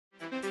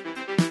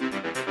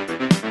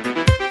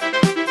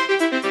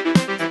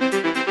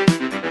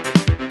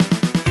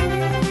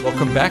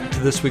Welcome back to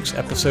this week's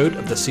episode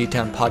of the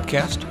C-Town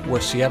Podcast, where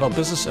Seattle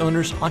business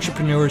owners,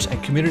 entrepreneurs,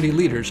 and community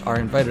leaders are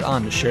invited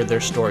on to share their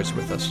stories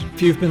with us.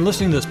 If you've been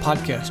listening to this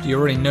podcast, you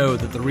already know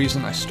that the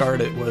reason I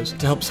started it was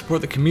to help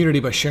support the community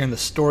by sharing the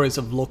stories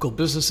of local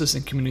businesses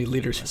and community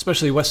leaders,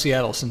 especially West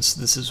Seattle, since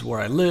this is where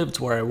I live,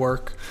 it's where I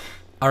work.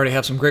 I already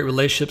have some great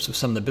relationships with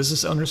some of the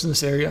business owners in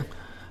this area.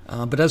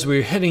 But as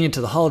we're heading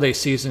into the holiday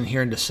season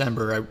here in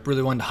December, I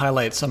really wanted to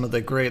highlight some of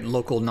the great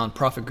local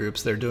nonprofit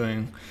groups that are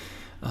doing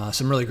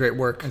some really great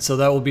work. And so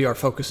that will be our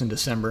focus in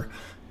December.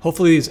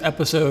 Hopefully these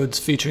episodes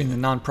featuring the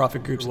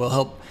nonprofit groups will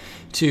help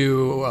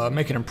to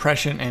make an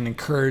impression and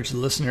encourage the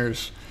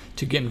listeners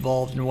to get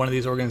involved in one of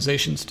these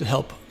organizations to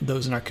help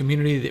those in our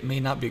community that may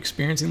not be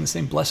experiencing the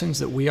same blessings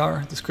that we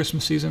are this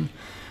Christmas season.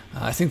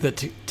 I think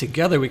that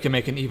together we can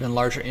make an even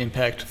larger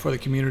impact for the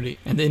community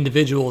and the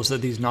individuals that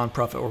these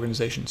nonprofit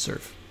organizations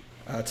serve.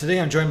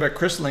 Today I'm joined by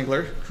Chris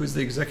Langeler, who's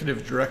the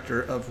Executive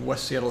Director of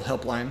West Seattle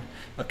Helpline,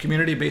 a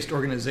community-based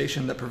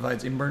organization that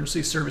provides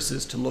emergency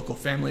services to local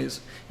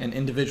families and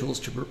individuals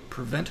to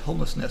prevent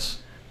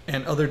homelessness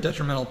and other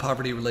detrimental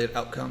poverty-related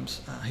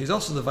outcomes. He's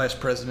also the Vice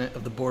President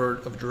of the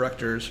Board of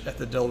Directors at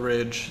the Del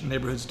Ridge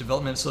Neighborhoods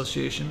Development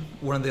Association,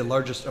 one of the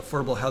largest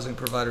affordable housing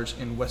providers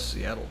in West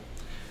Seattle.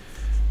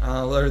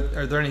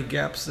 Are there any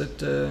gaps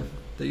that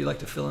you'd like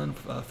to fill in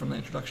from the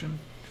introduction?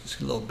 Just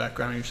a little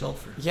background on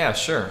yourself? Or? Yeah,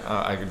 sure.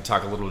 I could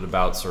talk a little bit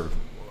about sort of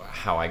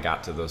how I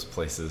got to those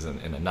places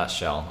in a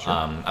nutshell. Sure.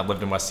 I've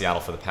lived in West Seattle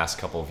for the past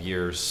couple of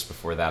years.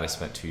 Before that, I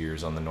spent 2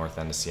 years on the north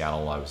end of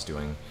Seattle. I was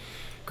doing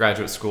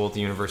graduate school at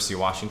the University of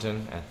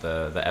Washington at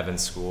the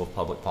Evans School of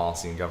Public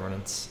Policy and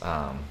Governance.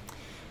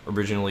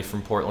 Originally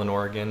from Portland,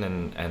 Oregon,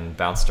 and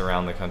bounced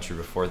around the country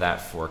before that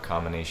for a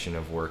combination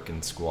of work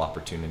and school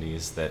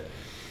opportunities that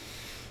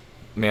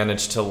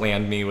managed to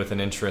land me with an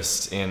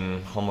interest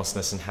in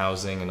homelessness and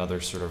housing and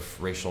other sort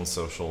of racial and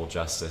social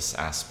justice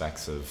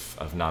aspects of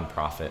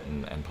nonprofit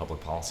and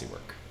public policy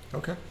work.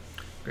 Okay,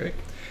 great.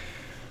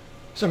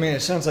 So, I mean,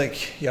 it sounds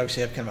like you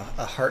obviously have kind of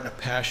a heart and a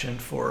passion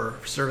for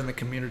serving the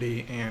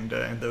community and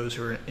those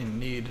who are in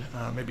need.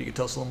 Maybe you could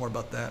tell us a little more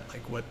about that,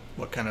 like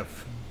what kind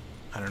of,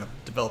 I don't know,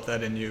 developed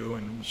that in you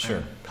and, Sure.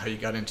 and how you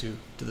got into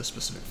this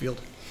specific field.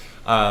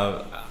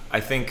 I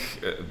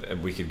think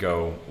we could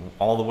go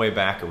all the way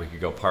back or we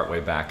could go part way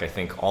back. I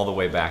think all the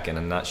way back in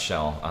a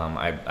nutshell,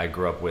 I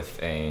grew up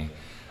with a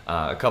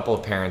couple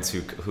of parents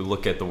who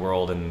look at the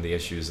world and the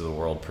issues of the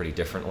world pretty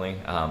differently.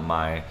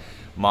 My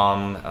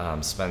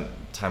mom spent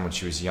time when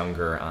she was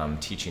younger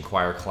teaching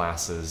choir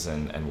classes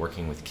and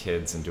working with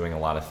kids and doing a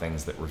lot of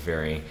things that were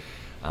very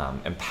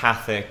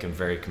empathic and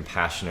very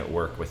compassionate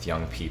work with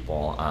young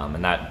people,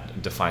 and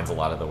that defines a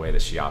lot of the way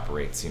that she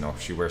operates. You know,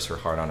 she wears her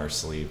heart on her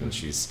sleeve, and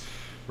she's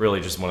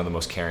really just one of the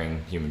most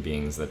caring human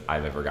beings that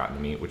I've ever gotten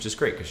to meet, which is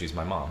great because she's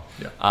my mom.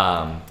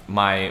 Yeah.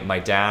 My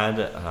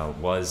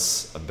dad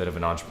was a bit of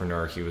an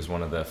entrepreneur. He was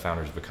one of the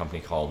founders of a company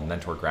called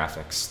Mentor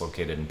Graphics,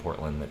 located in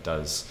Portland, that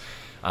does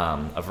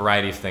a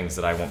variety of things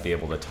that I won't be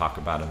able to talk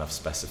about enough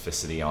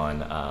specificity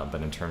on,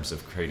 but in terms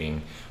of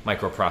creating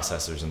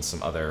microprocessors and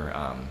some other,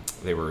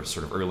 they were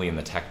sort of early in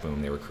the tech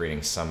boom. They were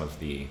creating some of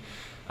the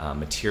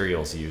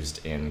materials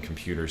used in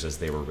computers as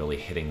they were really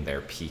hitting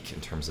their peak in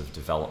terms of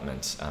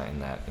development in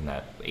that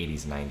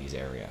 80s, 90s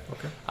area.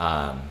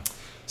 Okay.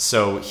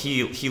 So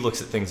he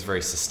looks at things very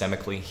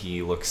systemically.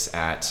 He looks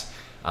at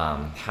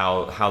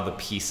how the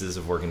pieces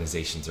of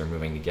organizations are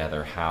moving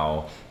together,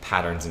 how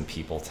patterns in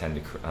people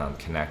tend to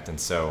connect. And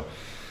so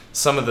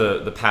some of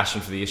the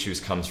passion for the issues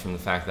comes from the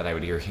fact that I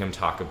would hear him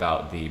talk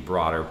about the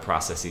broader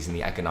processes and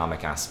the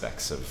economic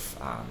aspects of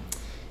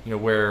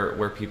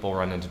where people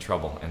run into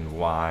trouble and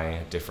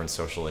why different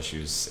social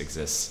issues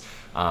exist.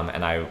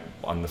 And I,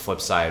 on the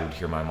flip side, would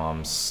hear my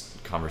mom's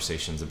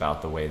conversations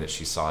about the way that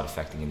she saw it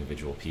affecting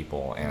individual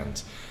people.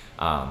 And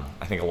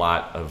I think a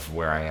lot of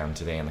where I am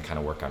today and the kind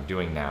of work I'm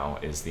doing now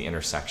is the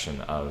intersection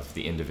of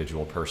the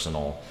individual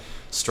personal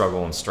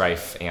struggle and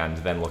strife and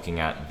then looking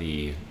at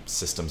the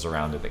systems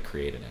around it that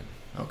created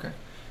it. Okay.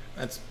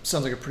 That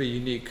sounds like a pretty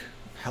unique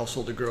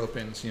household to grow up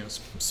in,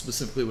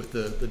 specifically with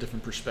the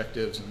different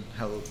perspectives and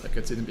how that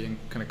gets in being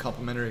kind of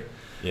complementary.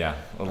 Yeah,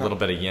 a little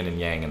bit of yin and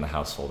yang in the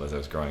household as I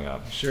was growing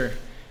up. Sure.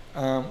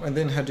 And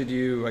then how did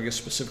you, I guess,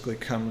 specifically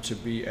come to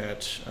be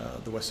at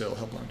the West Seattle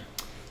Helpline?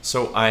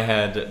 So I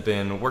had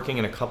been working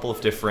in a couple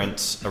of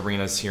different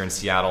arenas here in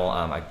Seattle.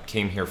 I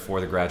came here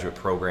for the graduate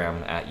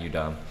program at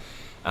UW.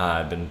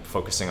 I've been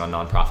focusing on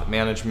nonprofit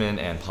management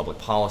and public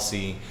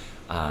policy,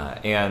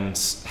 and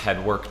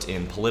had worked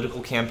in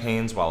political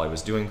campaigns while I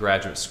was doing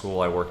graduate school.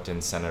 I worked in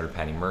Senator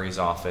Patty Murray's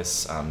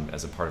office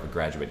as a part of a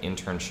graduate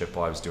internship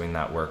while I was doing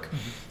that work.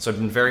 Mm-hmm. So I've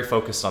been very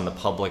focused on the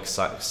public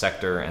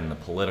sector and the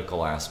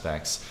political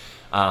aspects,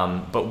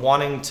 but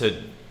wanting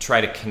to try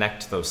to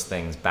connect those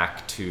things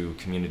back to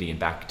community and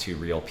back to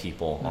real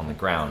people mm-hmm. on the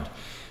ground.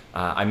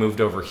 I moved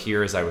over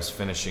here as I was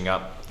finishing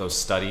up those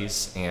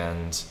studies,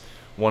 and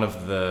one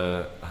of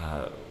the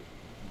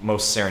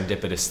most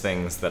serendipitous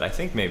things that I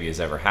think maybe has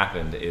ever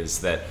happened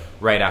is that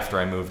right after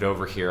I moved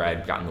over here,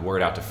 I'd gotten the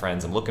word out to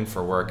friends, I'm looking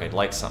for work, I'd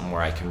like something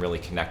where I can really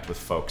connect with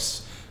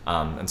folks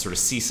and sort of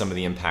see some of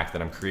the impact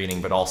that I'm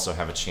creating, but also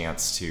have a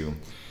chance to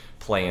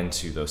play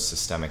into those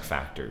systemic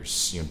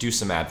factors, do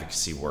some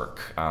advocacy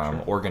work,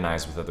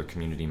 organize with other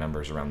community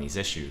members around these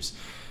issues.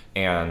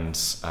 And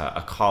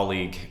a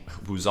colleague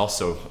who's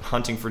also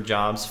hunting for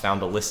jobs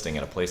found a listing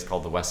at a place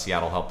called the West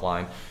Seattle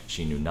Helpline.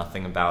 She knew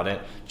nothing about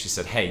it. She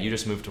said, "Hey, you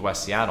just moved to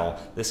West Seattle.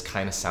 This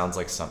kind of sounds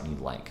like something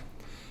you'd like."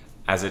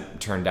 As it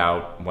turned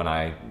out, when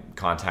I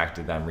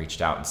contacted them,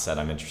 reached out and said,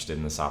 "I'm interested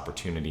in this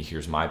opportunity,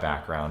 here's my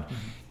background,"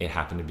 it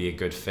happened to be a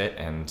good fit,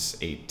 and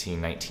 18,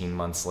 19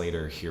 months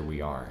later, here we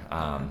are.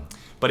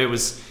 But it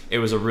was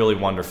a really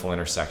wonderful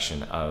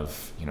intersection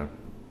of,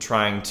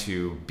 trying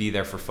to be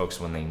there for folks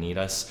when they need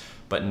us,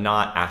 but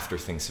not after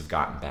things have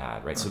gotten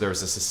bad, right? So there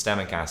was a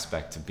systemic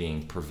aspect to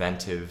being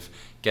preventive,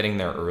 getting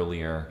there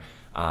earlier,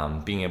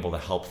 being able to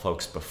help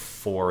folks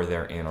before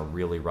they're in a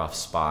really rough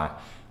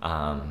spot.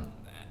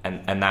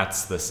 And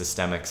that's the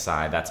systemic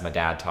side. That's my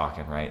dad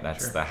talking, right?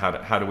 That's the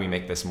how do we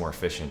make this more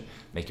efficient,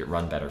 make it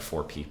run better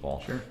for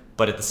people. Sure.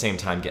 But at the same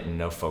time, getting to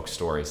know folks'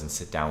 stories and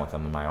sit down with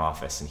them in my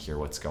office and hear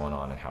what's going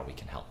on and how we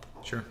can help.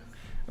 Sure.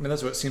 I mean,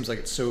 that's what seems like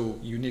it's so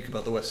unique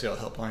about the West Seattle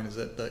Helpline is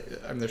that,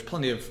 there's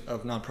plenty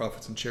of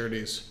nonprofits and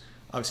charities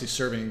obviously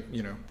serving,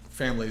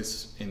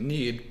 families in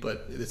need,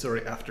 but it's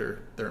already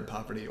after they're in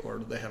poverty or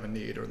they have a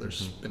need or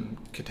there's been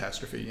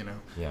catastrophe,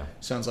 Yeah.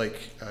 Sounds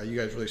like you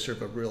guys really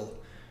serve a real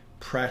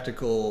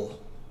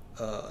practical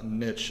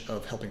niche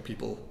of helping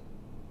people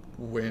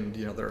when,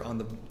 they're on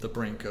the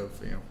brink of,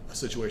 a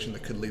situation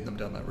that could lead them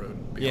down that road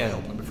and be able to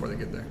help them before they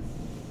get there.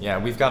 Yeah,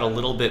 we've got a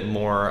little bit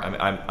more.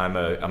 I'm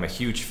a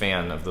huge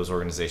fan of those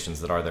organizations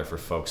that are there for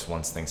folks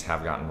once things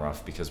have gotten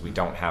rough, because we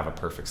don't have a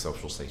perfect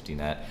social safety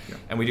net,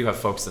 and we do have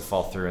folks that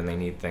fall through and they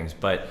need things,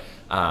 but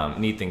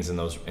need things in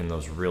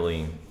those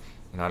really,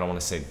 I don't want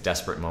to say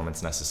desperate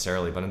moments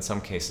necessarily, but in some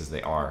cases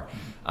they are.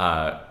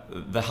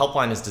 The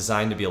helpline is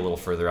designed to be a little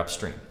further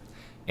upstream,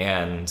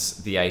 and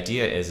the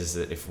idea is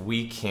that if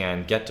we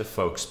can get to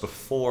folks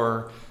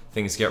before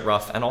things get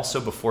rough, and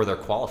also before they're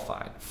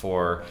qualified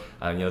for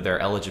their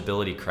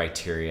eligibility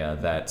criteria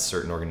that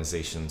certain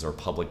organizations or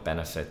public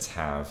benefits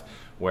have,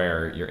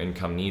 where your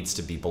income needs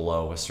to be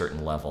below a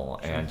certain level,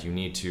 and you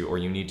need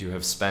to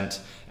have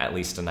spent at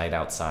least a night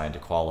outside to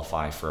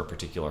qualify for a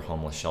particular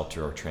homeless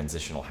shelter or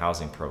transitional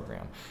housing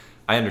program.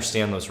 I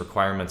understand those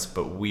requirements,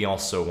 but we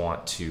also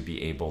want to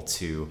be able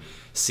to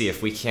see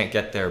if we can't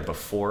get there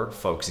before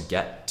folks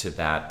get to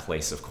that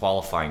place of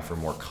qualifying for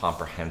more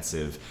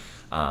comprehensive,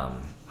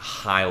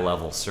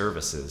 high-level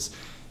services,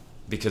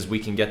 because we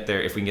can get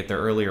there. If we can get there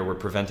earlier, we're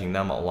preventing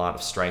them a lot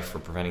of strife, we're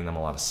preventing them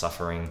a lot of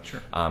suffering.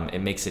 Sure. It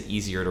makes it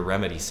easier to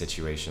remedy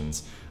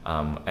situations,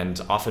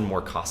 and often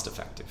more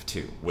cost-effective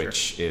too,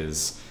 which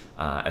is,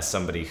 as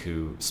somebody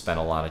who spent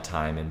a lot of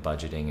time in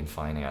budgeting and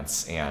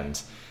finance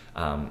and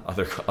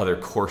other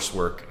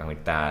coursework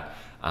like that,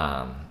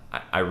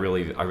 I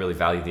really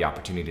value the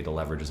opportunity to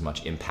leverage as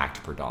much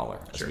impact per dollar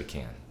as we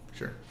can.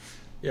 Sure.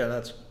 Yeah,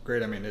 that's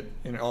great. I mean,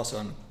 and also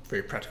on a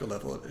very practical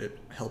level, it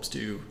helps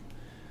to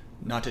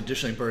not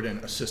additionally burden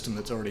a system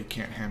that's already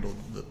can't handle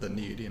the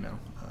need,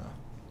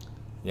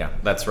 Yeah,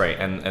 that's right.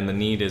 And the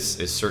need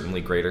is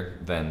certainly greater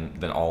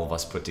than all of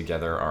us put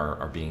together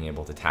are being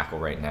able to tackle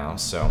right now.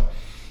 So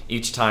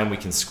each time we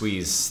can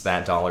squeeze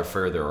that dollar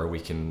further, or we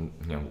can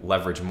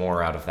leverage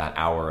more out of that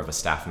hour of a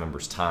staff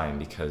member's time,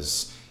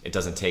 because it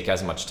doesn't take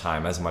as much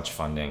time, as much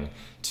funding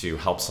to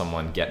help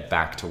someone get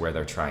back to where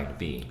they're trying to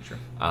be. Sure.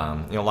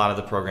 A lot of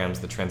the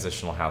programs, the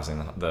transitional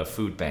housing, the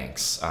food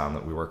banks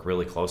that we work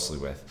really closely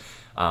with,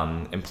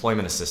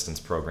 employment assistance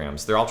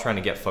programs, they're all trying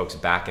to get folks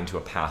back into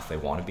a path they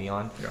want to be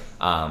on.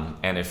 Yeah.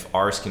 And if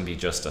ours can be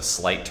just a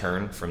slight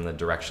turn from the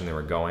direction they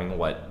were going,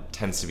 what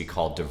tends to be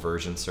called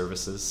diversion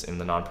services in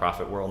the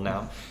nonprofit world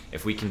now,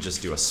 if we can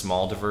just do a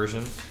small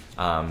diversion,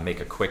 make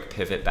a quick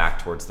pivot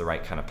back towards the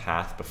right kind of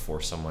path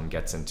before someone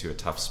gets into a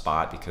tough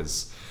spot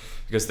because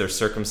their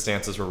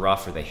circumstances were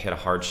rough, or they hit a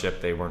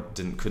hardship they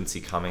couldn't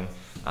see coming.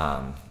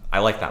 I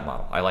like that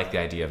model. I like the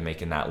idea of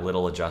making that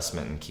little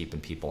adjustment and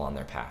keeping people on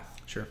their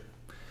path. Sure.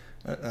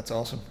 That's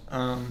awesome.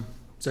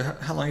 So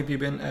how long have you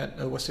been at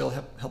West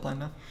Seattle Helpline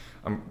now?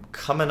 I'm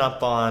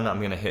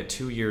going to hit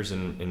 2 years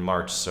in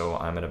March, so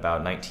I'm at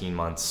about 19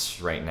 months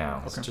right now.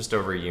 Okay. It's just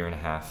over a year and a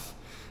half.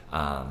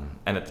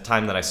 And at the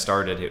time that I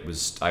started,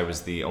 I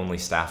was the only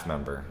staff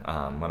member.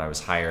 When I was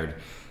hired,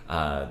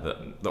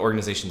 the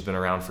organization's been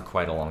around for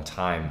quite a long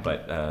time,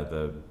 but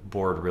the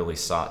board really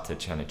sought to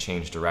kind of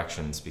change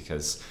directions,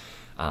 because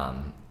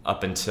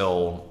up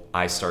until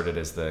I started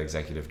as the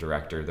executive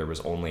director, there was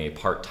only a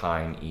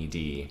part-time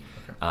ED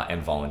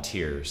and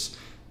volunteers.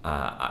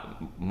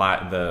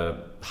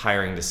 The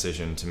hiring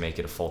decision to make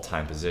it a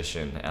full-time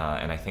position,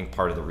 and I think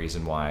part of the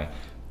reason why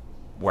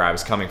where I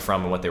was coming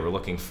from and what they were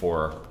looking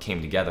for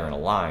came together and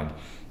aligned,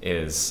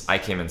 is I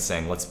came in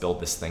saying, let's build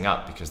this thing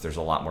up because there's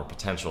a lot more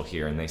potential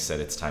here, and they said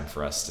it's time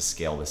for us to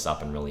scale this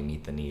up and really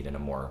meet the need in a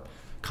more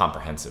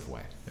comprehensive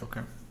way.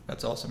 Okay,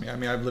 that's awesome. Yeah, I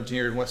mean, I've lived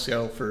here in West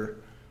Seattle for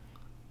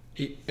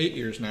eight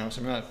years now,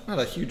 so not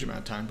a huge amount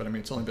of time, but I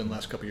mean, it's only been the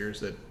last couple of years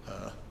that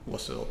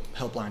West Seattle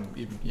Helpline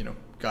even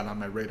gotten on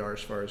my radar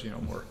as far as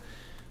more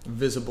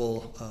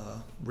visible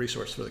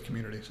resource for the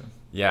community. So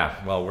yeah,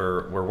 well,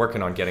 we're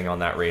working on getting on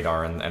that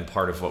radar, and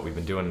part of what we've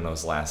been doing in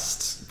those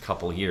last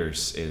couple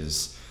years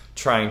is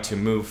trying to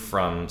move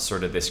from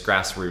sort of this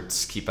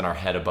grassroots, keeping our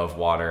head above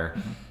water,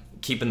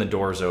 keeping the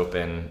doors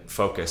open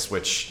focus,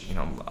 which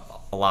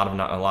a lot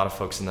of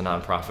folks in the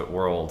nonprofit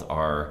world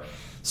are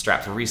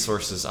strapped for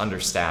resources,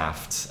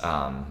 understaffed,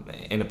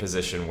 in a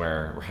position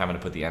where we're having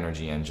to put the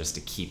energy in just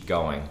to keep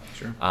going.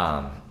 Sure.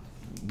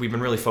 We've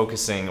been really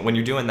focusing. When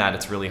you're doing that,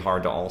 it's really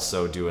hard to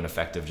also do an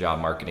effective job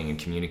marketing and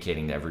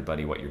communicating to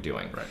everybody what you're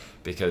doing, right?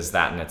 Because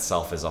that in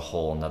itself is a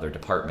whole another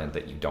department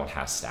that you don't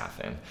have staff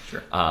in.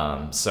 Sure.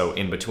 So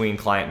in between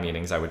client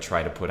meetings, I would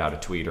try to put out a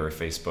tweet or a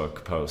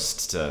Facebook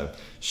post to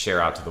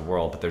share out to the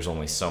world, but there's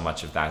only so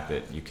much of that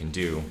you can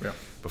do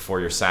before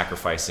you're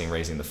sacrificing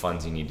raising the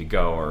funds you need to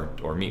go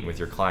or meeting with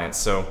your clients.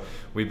 So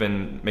we've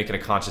been making a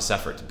conscious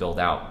effort to build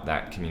out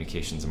that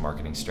communications and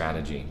marketing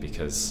strategy,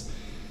 because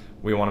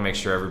we want to make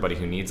sure everybody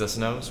who needs us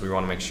knows. We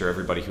want to make sure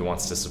everybody who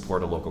wants to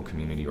support a local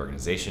community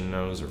organization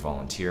knows, or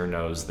volunteer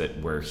knows, that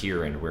we're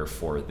here and we're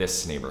for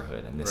this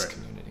neighborhood and this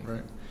community.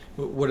 Right.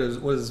 What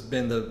has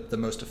been the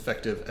most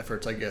effective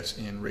efforts, I guess,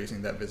 in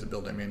raising that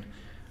visibility? I mean,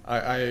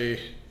 I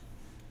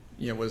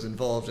was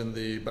involved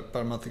in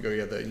about a month ago. You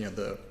had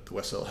the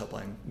West Seattle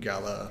Helpline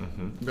Gala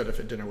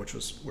benefit dinner, which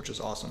was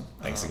awesome.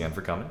 Thanks again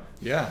for coming.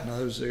 Yeah, no,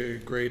 it was a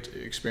great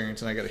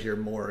experience, and I got to hear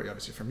more,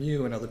 obviously, from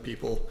you and other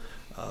people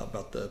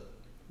about the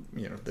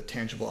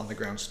tangible on the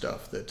ground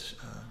stuff that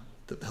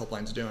the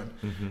Helpline's doing.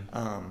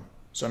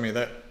 So I mean,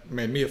 that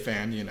made me a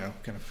fan,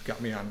 kind of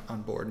got me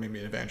on board, made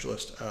me an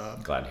evangelist.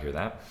 Glad to hear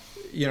that.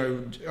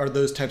 Are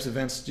those types of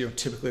events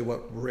typically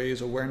what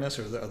raise awareness,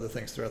 or are there other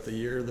things throughout the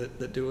year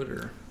that do it?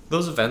 Or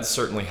those events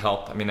certainly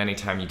help. I mean,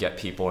 anytime you get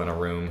people in a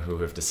room who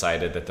have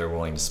decided that they're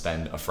willing to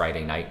spend a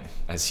Friday night,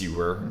 as you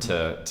were,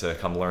 to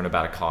come learn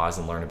about a cause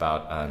and learn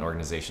about an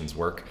organization's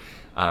work,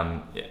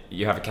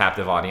 you have a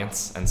captive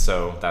audience, and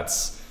so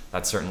that's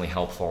certainly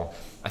helpful.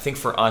 I think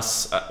for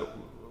us,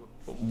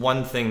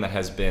 one thing that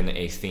has been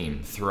a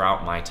theme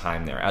throughout my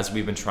time there, as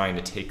we've been trying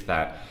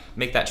to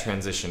make that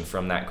transition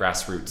from that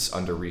grassroots,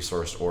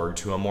 under-resourced org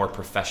to a more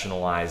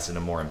professionalized and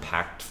a more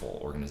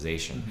impactful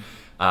organization,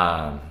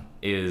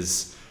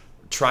 is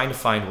trying to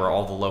find where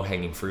all the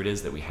low-hanging fruit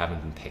is that we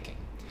haven't been picking.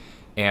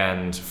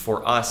 And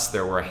for us,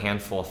 there were a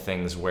handful of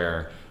things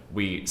where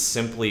we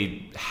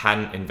simply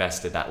hadn't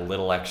invested that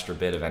little extra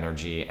bit of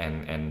energy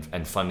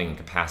and funding and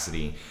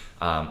capacity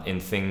in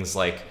things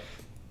like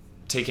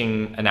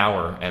taking an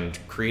hour and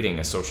creating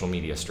a social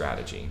media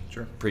strategy.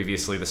 Sure.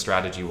 Previously, the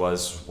strategy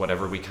was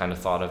whatever we kind of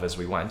thought of as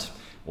we went.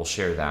 We'll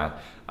share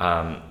that.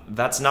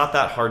 That's not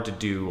that hard to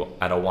do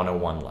at a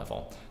 101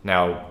 level.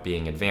 Now,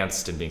 being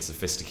advanced and being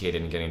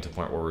sophisticated and getting to the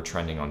point where we're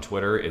trending on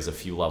Twitter is a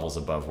few levels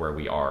above where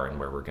we are and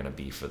where we're going to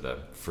be for the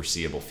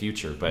foreseeable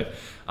future. But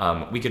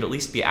we could at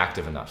least be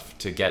active enough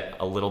to get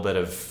a little bit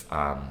of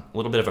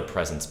a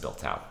presence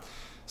built out.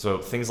 So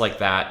things like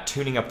that,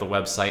 tuning up the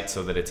website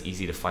so that it's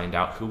easy to find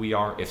out who we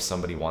are if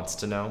somebody wants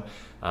to know.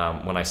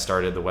 When I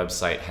started, the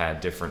website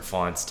had different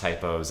fonts,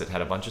 typos. It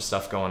had a bunch of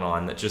stuff going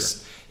on that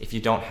just, if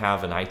you don't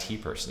have an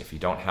IT person, if you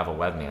don't have a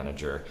web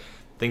manager,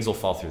 things will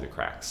fall through the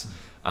cracks.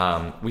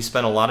 We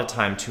spent a lot of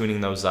time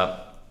tuning those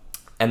up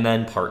and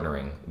then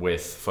partnering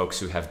with folks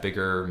who have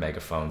bigger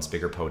megaphones,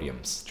 bigger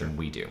podiums than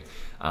we do.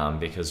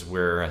 Because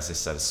we're, as I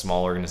said, a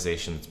small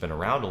organization that's been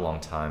around a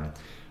long time,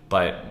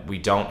 but we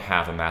don't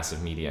have a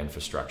massive media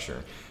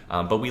infrastructure.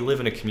 But we live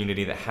in a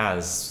community that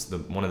has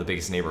one of the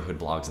biggest neighborhood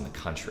blogs in the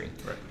country.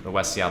 Right. The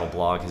West Seattle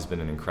blog has been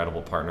an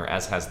incredible partner,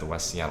 as has the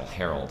West Seattle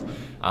Herald.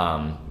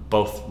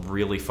 Both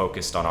really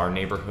focused on our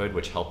neighborhood,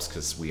 which helps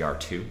because we are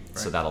too,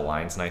 so that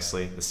aligns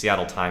nicely. The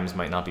Seattle Times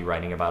might not be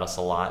writing about us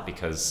a lot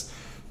because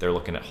they're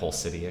looking at whole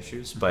city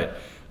issues, but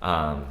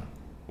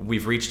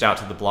we've reached out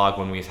to the blog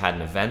when we've had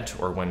an event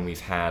or when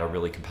we've had a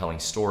really compelling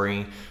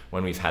story,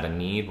 when we've had a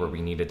need where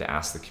we needed to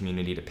ask the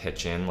community to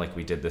pitch in, like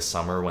we did this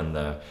summer when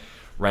the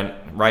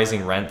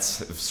rising rents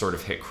have sort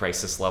of hit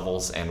crisis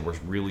levels, and we're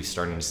really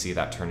starting to see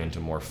that turn into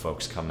more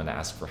folks coming to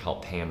ask for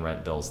help paying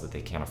rent bills that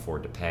they can't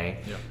afford to pay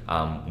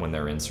when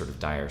they're in sort of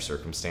dire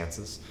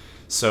circumstances.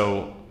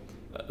 So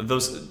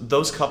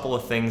those couple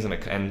of things,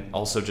 and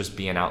also just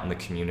being out in the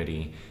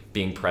community,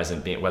 being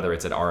present, whether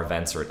it's at our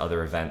events or at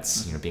other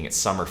events, being at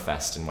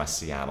Summerfest in West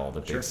Seattle, the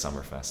big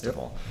summer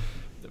festival.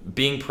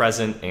 Being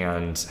present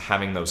and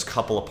having those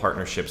couple of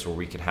partnerships where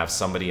we could have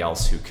somebody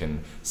else who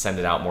can send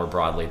it out more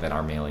broadly than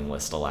our mailing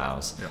list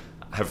allows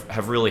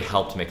have really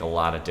helped make a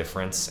lot of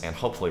difference, and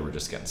hopefully we're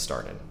just getting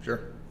started. Sure.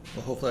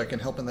 Well, hopefully I can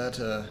help in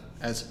that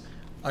as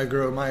I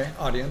grow my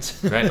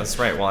audience. Right, that's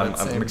right. Well,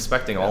 I'm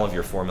expecting all of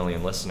your 4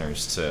 million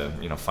listeners to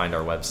find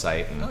our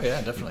website and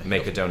definitely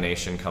make a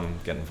donation, come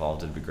get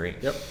involved. It'd be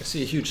great. Yep, I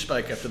see a huge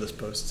spike after this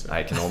post. So.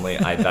 I can only,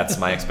 that's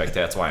my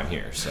expectation. That's why I'm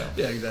here. So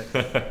yeah,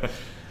 exactly.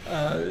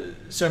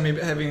 So I mean,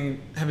 having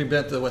been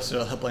at the West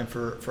Seattle Helpline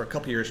for a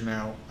couple years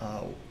now,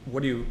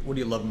 what do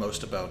you love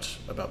most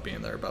about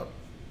being there, about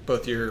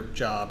both your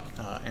job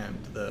and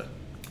the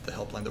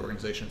Helpline, the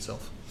organization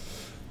itself?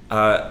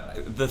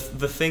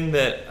 The thing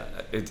that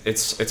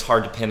it's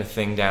hard to pin a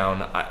thing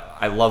down.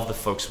 I love the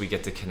folks we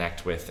get to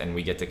connect with, and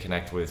we get to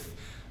connect with,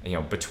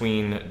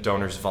 between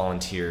donors,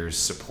 volunteers,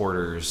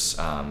 supporters,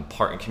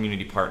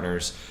 community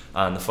partners,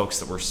 and the folks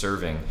that we're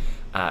serving.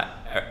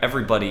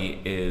 Everybody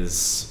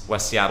is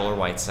West Seattle or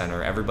White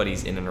Center.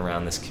 Everybody's in and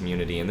around this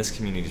community, and this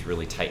community is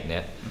really tight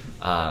knit.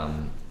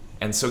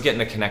 And so getting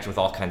to connect with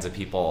all kinds of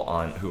people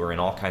who are in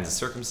all kinds of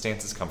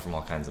circumstances, come from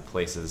all kinds of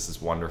places,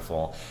 is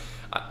wonderful.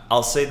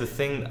 I'll say the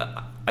thing,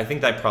 I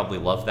think I probably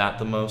love that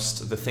the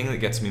most. The thing that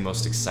gets me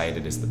most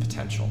excited is the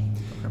potential,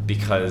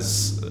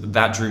 because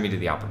that drew me to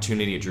the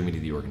opportunity, it drew me to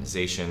the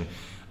organization,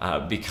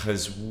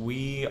 because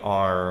we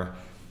are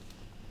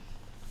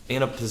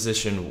in a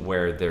position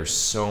where there's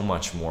so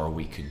much more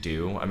we could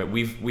do. I mean,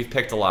 we've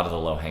picked a lot of the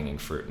low-hanging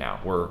fruit now.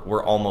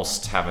 We're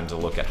almost having to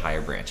look at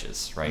higher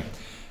branches, right?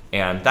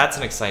 And that's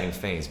an exciting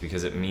phase,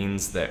 because it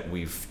means that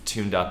we've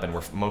tuned up and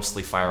we're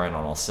mostly firing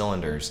on all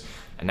cylinders.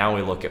 And now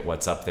we look at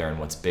what's up there and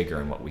what's bigger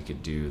and what we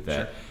could do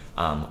that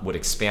would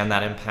expand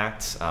that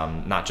impact,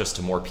 not just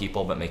to more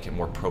people, but make it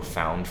more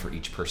profound for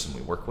each person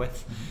we work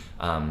with.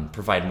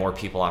 Provide more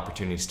people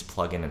opportunities to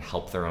plug in and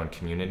help their own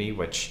community,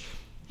 which,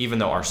 even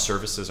though our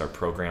services, our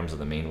programs are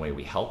the main way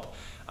we help,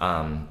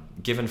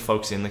 giving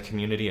folks in the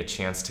community a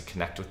chance to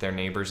connect with their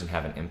neighbors and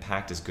have an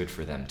impact is good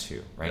for them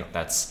too, right?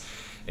 Yeah.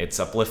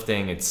 It's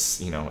uplifting.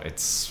 It's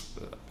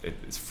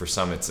for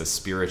some, it's a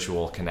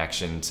spiritual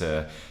connection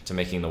to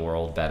making the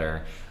world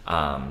better.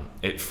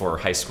 For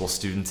high school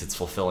students, it's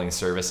fulfilling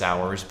service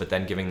hours, but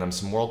then giving them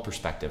some world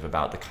perspective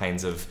about the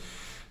kinds of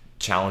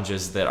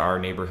challenges that our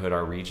neighborhood,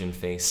 our region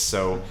face.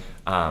 So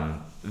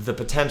the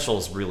potential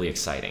is really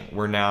exciting.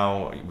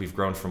 We've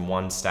grown from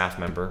one staff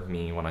member,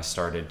 me when I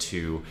started,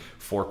 to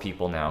 4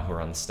 people now who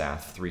are on the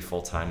staff, 3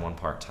 full-time, 1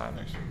 part-time.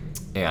 Nice.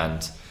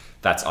 And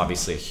that's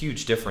obviously a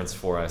huge difference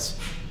for us.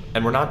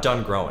 And we're not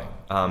done growing.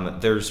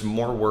 There's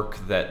more work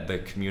that the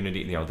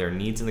community, there are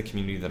needs in the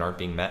community that aren't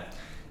being met.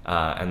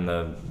 And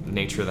the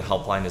nature of the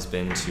helpline has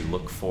been to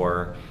look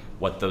for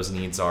what those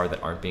needs are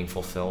that aren't being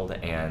fulfilled,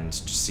 and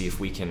to see if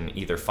we can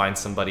either find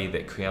somebody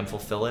that can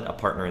fulfill it, a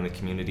partner in the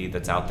community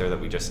that's out there that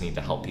we just need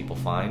to help people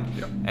find.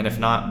 Yep. And if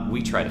not,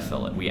 we try to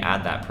fill it. We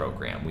add that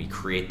program. We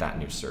create that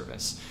new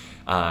service.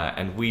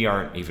 And we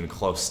aren't even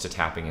close to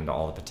tapping into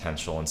all the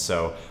potential. And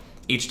so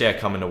each day I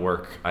come into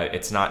work,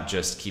 it's not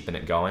just keeping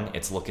it going,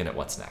 it's looking at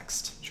what's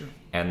next. Sure.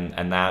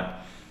 And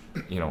that,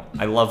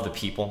 I love the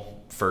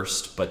people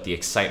first, but the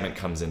excitement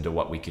comes into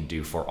what we could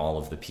do for all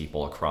of the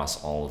people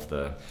across all of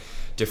the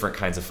different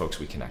kinds of folks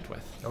we connect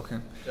with. Okay.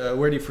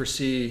 Where do you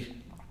foresee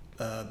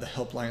the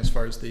helpline as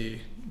far as the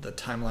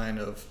timeline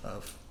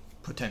of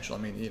potential? I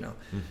mean,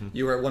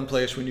 you were at one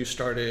place when you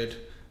started,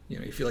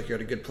 you feel like you're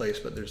at a good place,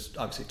 but there's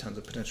obviously tons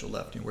of potential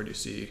left. Where do you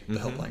see the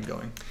helpline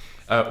going?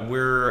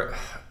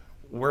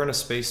 We're in a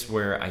space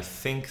where I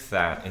think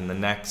that in the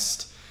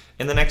next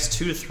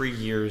 2 to 3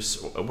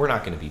 years, we're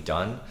not going to be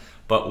done,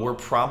 but we're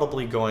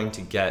probably going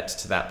to get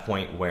to that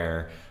point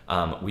where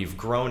we've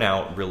grown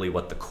out really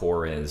what the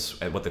core is,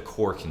 what the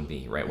core can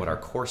be, right? What our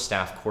core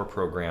staff, core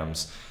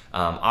programs,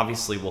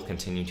 obviously will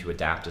continue to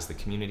adapt as the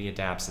community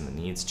adapts and the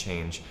needs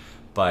change,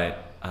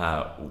 but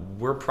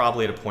we're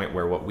probably at a point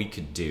where what we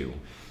could do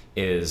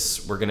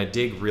is we're going to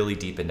dig really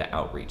deep into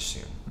outreach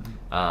soon.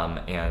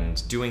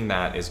 And doing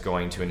that is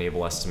going to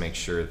enable us to make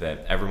sure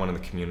that everyone in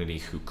the community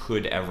who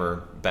could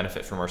ever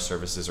benefit from our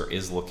services or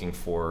is looking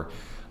for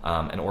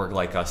an org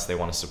like us they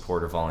want to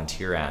support or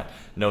volunteer at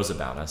knows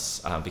about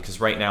us.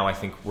 Because right now I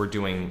think we're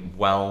doing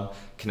well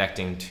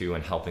connecting to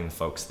and helping the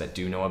folks that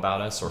do know about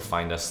us or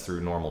find us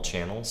through normal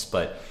channels,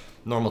 but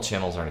normal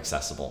channels aren't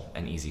accessible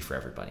and easy for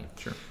everybody.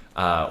 Sure.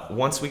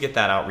 Once we get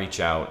that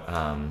outreach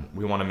out,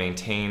 we want to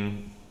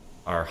maintain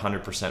our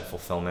 100%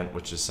 fulfillment,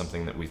 which is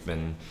something that we've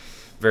been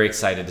very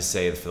excited to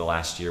say that for the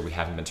last year we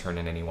haven't been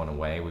turning anyone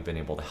away. We've been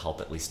able to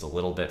help at least a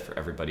little bit for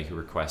everybody who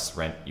requests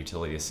rent,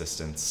 utility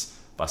assistance,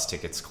 bus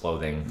tickets,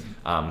 clothing,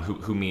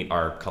 who meet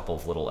our couple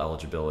of little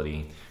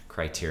eligibility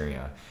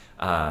criteria.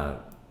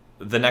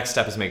 The next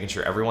step is making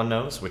sure everyone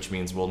knows, which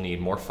means we'll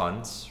need more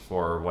funds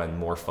for when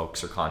more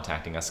folks are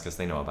contacting us because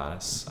they know about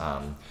us.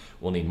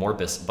 We'll need more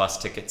bus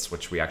tickets,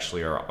 which we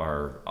actually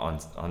are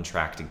on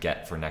track to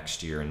get for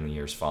next year and the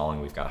years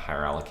following. We've got a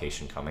higher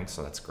allocation coming,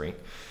 so that's great.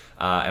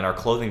 And our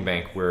clothing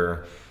bank,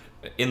 we're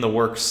in the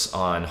works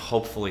on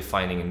hopefully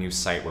finding a new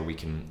site where we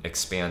can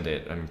expand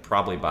it,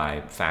 probably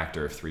by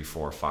factor of 3,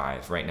 4,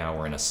 5. Right now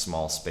we're in a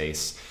small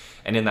space.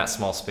 And in that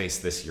small space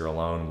this year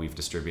alone, we've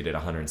distributed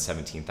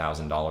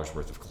 $117,000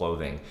 worth of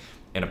clothing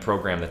in a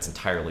program that's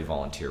entirely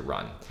volunteer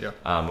run.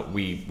 Yeah.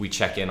 We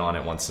check in on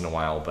it once in a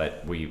while,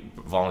 but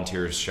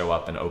volunteers show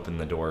up and open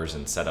the doors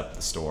and set up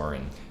the store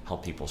and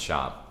help people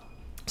shop.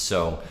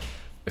 So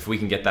if we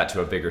can get that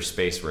to a bigger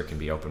space where it can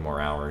be open more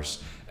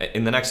hours,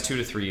 in the next 2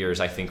 to 3 years,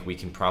 I think we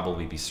can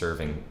probably be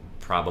serving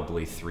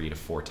 3 to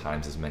 4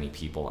 times as many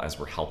people as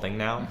we're helping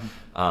now,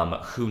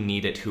 who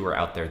need it, who are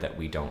out there that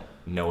we don't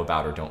know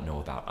about or don't know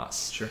about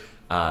us. Sure.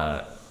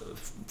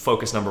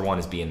 focus number one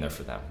is being there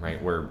for them,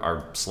 right?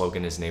 Our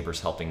slogan is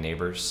neighbors helping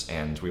neighbors,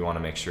 and we want to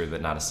make sure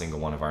that not a single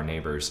one of our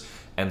neighbors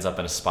ends up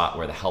in a spot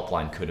where the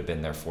helpline could have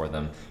been there for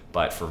them,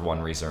 but for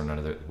one reason or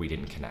another, we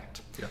didn't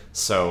connect. Yeah.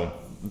 So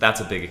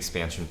that's a big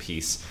expansion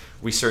piece.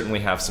 We certainly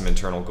have some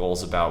internal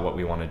goals about what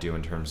we want to do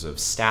in terms of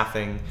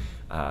staffing,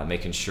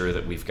 making sure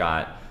that we've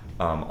got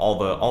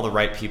all the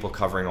right people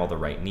covering all the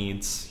right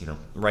needs.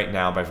 Right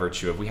now, by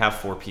virtue of we have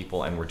 4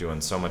 people and we're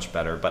doing so much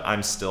better, but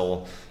I'm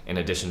still, in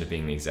addition to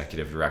being the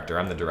executive director,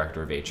 I'm the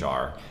director of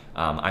HR.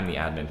 I'm the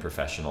admin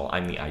professional.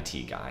 I'm the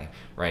IT guy,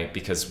 right?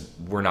 Because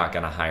we're not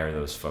going to hire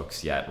those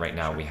folks yet. Right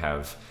now, we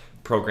have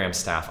program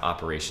staff,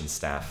 operations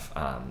staff,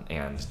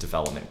 and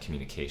development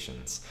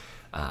communications.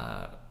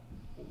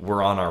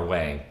 We're on our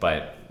way,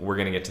 but we're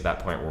going to get to that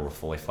point where we're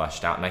fully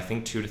fleshed out. And I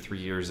think 2 to 3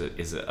 years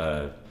is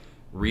a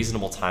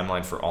reasonable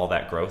timeline for all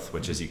that growth,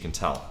 which, as you can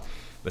tell,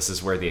 this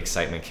is where the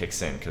excitement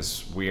kicks in,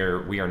 because we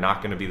are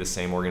not going to be the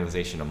same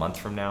organization a month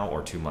from now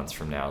or 2 months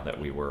from now that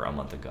we were a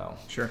month ago.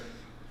 Sure.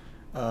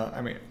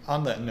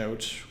 On that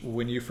note,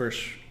 when you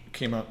first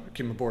came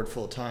aboard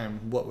full time,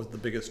 what was the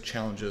biggest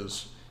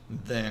challenges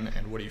then,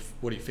 and what do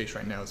you face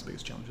right now as the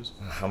biggest challenges?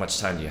 How much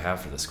time do you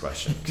have for this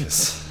question?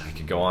 Because I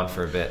could go on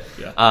for a bit.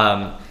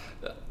 Yeah.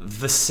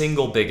 The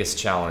single biggest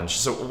challenge,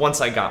 so once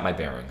I got my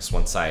bearings,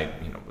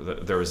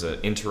 there was an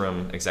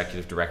interim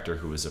executive director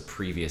who was a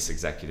previous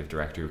executive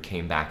director who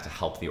came back to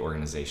help the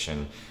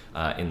organization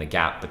in the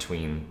gap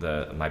between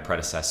my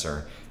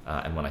predecessor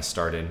and when I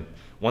started.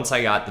 Once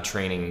I got the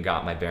training and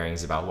got my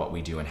bearings about what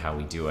we do and how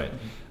we do it,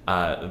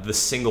 the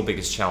single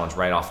biggest challenge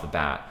right off the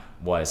bat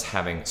was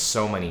having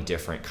so many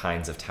different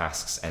kinds of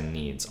tasks and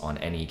needs on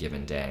any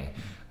given day,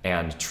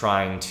 and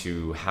trying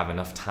to have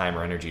enough time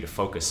or energy to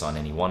focus on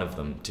any one of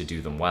them to do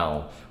them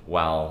well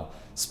while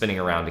spinning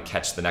around to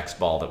catch the next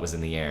ball that was in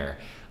the air.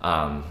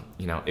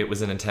 It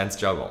was an intense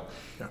juggle.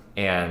 Yeah.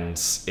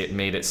 And it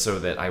made it so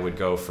that I would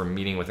go from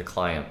meeting with a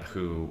client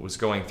who was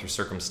going through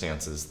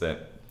circumstances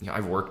that,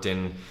 I've worked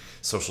in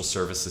social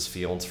services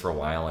fields for a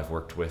while. I've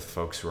worked with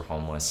folks who are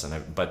homeless,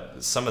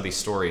 but some of these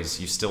stories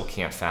you still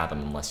can't fathom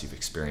unless you've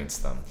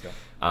experienced them. Yeah.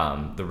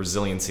 The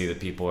resiliency that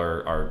people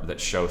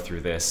that show through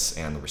this,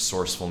 and the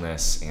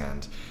resourcefulness,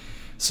 and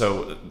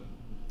so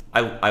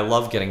I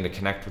love getting to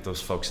connect with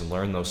those folks and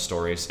learn those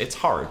stories. It's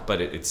hard,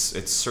 but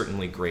it's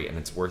certainly great and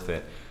it's worth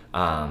it.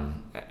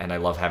 And I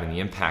love having the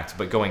impact.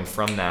 But going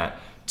from that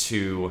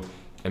to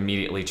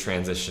immediately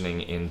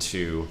transitioning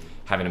into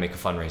having to make a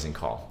fundraising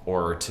call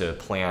or to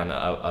plan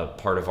a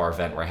part of our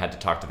event where I had to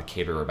talk to the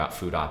caterer about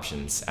food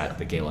options at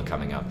the gala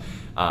coming up.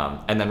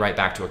 And then right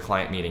back to a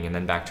client meeting, and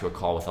then back to a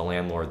call with a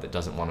landlord that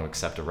doesn't want to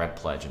accept a rent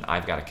pledge, and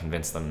I've got to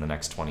convince them in the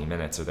next 20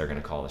 minutes or they're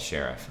going to call the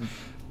sheriff.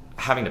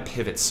 Having to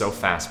pivot so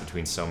fast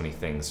between so many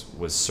things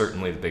was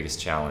certainly the biggest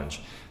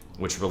challenge,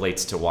 which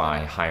relates to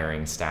why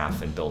hiring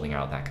staff and building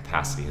out that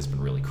capacity has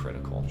been really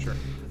critical. Sure.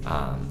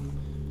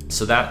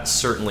 So that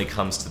certainly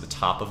comes to the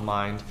top of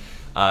mind.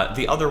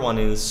 The other one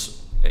is,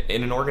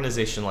 in an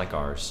organization like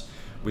ours,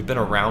 we've been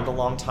around a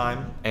long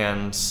time,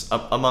 and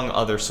among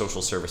other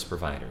social service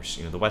providers,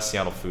 the West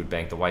Seattle Food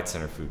Bank, the White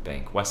Center Food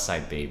Bank,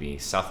 Westside Baby,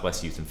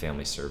 Southwest Youth and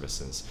Family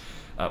Services.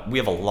 We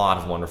have a lot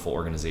of wonderful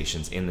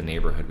organizations in the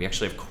neighborhood. We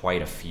actually have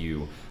quite a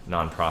few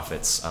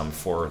nonprofits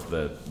for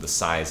the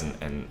size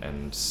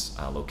and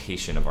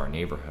location of our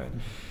neighborhood.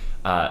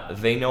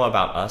 They know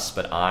about us,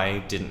 but I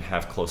didn't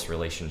have close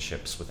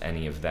relationships with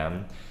any of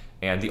them.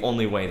 And the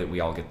only way that we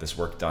all get this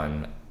work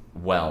done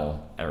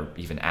well or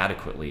even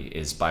adequately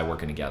is by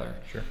working together.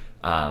 Sure.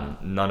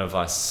 None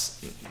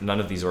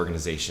of these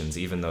organizations,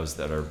 even those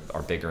that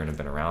are bigger and have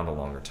been around a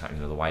longer time,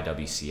 the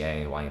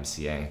YWCA,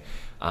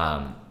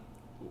 YMCA,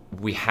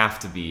 we have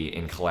to be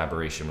in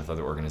collaboration with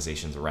other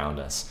organizations around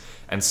us.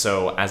 And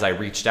so as I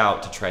reached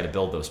out to try to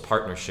build those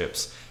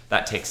partnerships,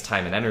 that takes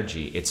time and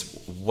energy. It's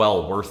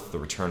well worth the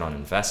return on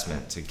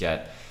investment to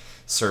get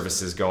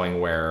services going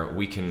where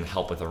we can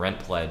help with a rent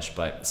pledge,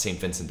 but St.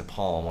 Vincent de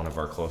Paul, one of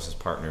our closest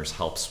partners,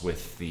 helps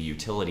with the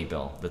utility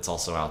bill that's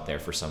also out there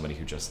for somebody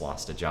who just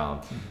lost a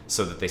job,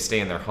 so that they stay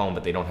in their home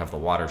but they don't have the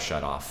water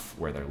shut off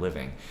where they're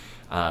living.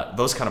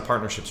 Those kind of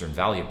partnerships are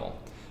invaluable,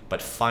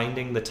 but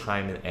finding the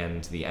time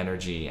and the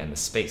energy and the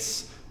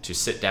space to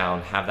sit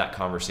down, have that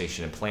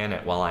conversation and plan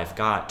it while I've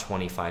got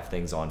 25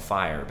 things on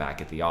fire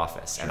back at the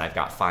office, and I've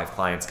got 5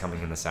 clients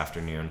coming in this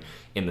afternoon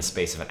in the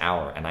space of an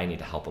hour, and I need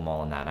to help them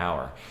all in that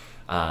hour.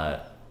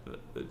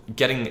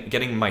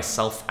 Getting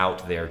myself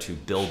out there to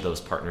build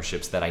those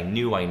partnerships that I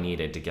knew I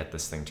needed to get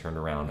this thing turned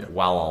around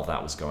while all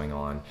that was going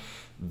on,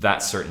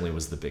 that certainly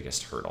was the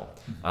biggest hurdle.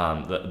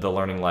 The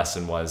learning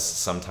lesson was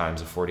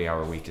sometimes a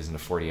 40-hour week isn't a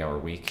 40-hour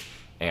week,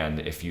 and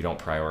if you don't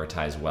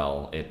prioritize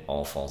well, it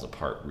all falls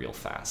apart real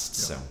fast.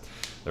 So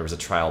there was a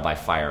trial by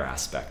fire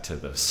aspect to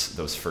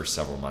those first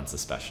several months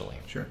especially.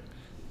 Sure.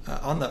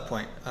 On that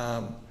point,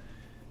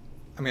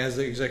 as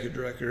the executive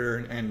director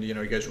and you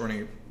guys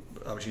running,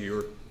 obviously you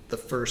were the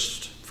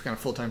first kind of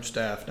full-time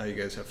staff. Now you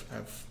guys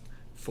have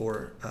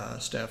for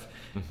staff.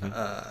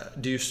 Are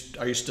you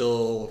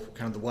still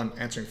kind of the one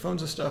answering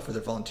phones and stuff? Are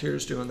there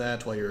volunteers doing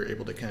that while you're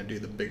able to kind of do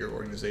the bigger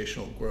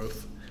organizational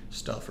growth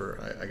stuff?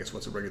 Or I guess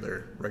what's a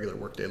regular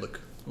workday look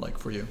like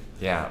for you?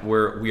 Yeah,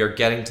 we are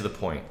getting to the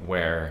point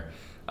where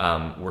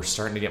we're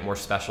starting to get more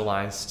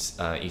specialized.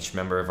 Each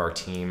member of our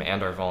team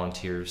and our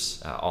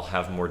volunteers all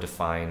have more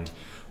defined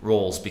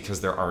roles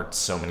because there aren't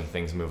so many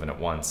things moving at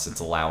once.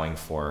 It's allowing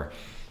for,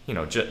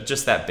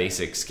 just that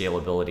basic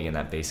scalability and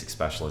that basic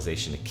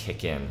specialization to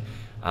kick in,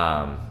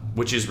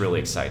 which is really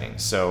exciting.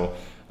 So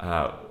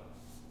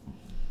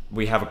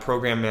we have a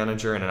program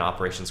manager and an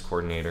operations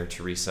coordinator,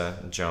 Teresa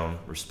and Joan,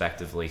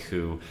 respectively,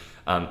 who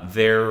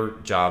their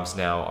jobs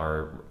now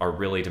are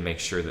really to make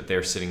sure that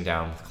they're sitting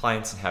down with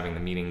clients and having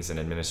the meetings and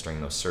administering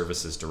those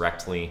services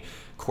directly,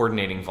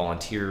 coordinating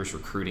volunteers,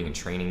 recruiting and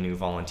training new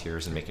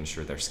volunteers, and making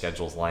sure their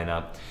schedules line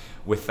up.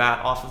 With that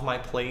off of my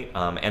plate,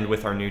 and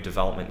with our new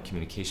development and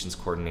communications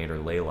coordinator,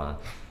 Langeler,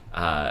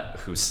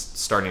 who's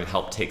starting to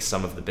help take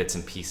some of the bits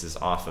and pieces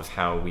off of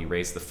how we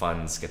raise the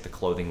funds, get the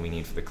clothing we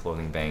need for the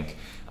clothing bank,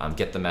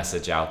 get the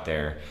message out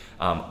there.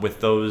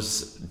 With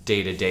those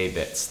day-to-day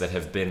bits that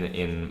have been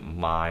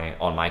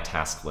on my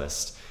task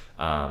list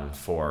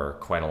for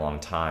quite a long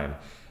time,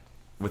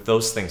 with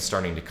those things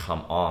starting to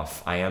come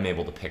off, I am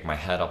able to pick my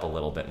head up a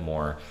little bit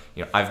more.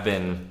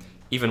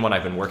 Even when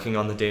I've been working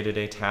on the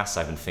day-to-day tasks,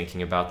 I've been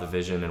thinking about the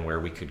vision and where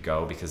we could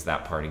go, because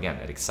that part, again,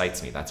 it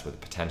excites me. That's where the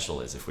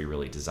potential is if we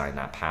really design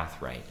that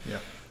path right.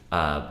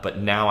 Yeah. But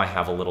now I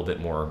have a little bit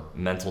more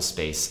mental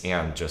space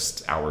and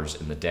just hours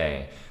in the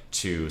day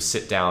to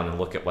sit down and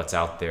look at what's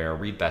out there,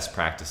 read best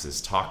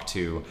practices, talk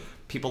to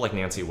people like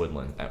Nancy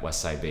Woodland at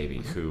Westside Baby,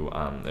 who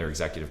their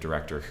executive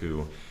director,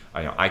 who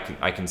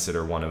I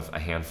consider one of a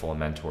handful of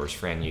mentors,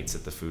 Fran Yates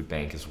at the food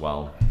bank as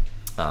well.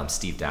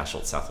 Steve Daschel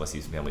at Southwest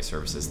Youth and Family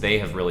Services. They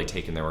have really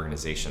taken their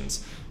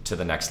organizations to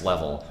the next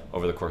level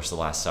over the course of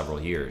the last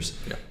several years.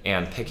 Yeah.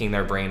 And picking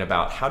their brain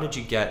about how did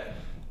you get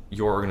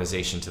your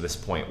organization to this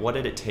point? What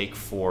did it take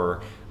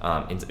for,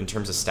 in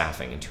terms of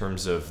staffing, in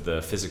terms of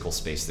the physical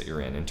space that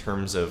you're in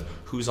terms of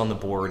who's on the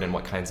board and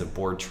what kinds of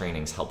board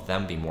trainings help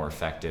them be more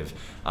effective,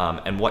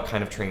 and what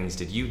kind of trainings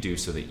did you do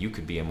so that you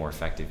could be a more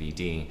effective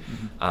ED?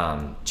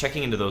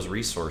 Checking into those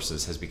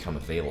resources has become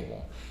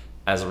available.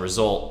 As a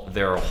result,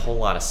 there are a whole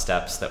lot of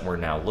steps that we're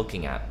now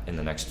looking at in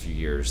the next few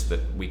years that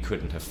we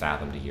couldn't have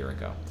fathomed a year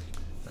ago.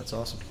 That's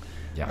awesome.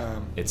 Yeah,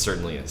 it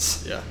certainly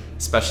is. Yeah.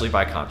 Especially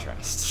by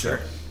contrast.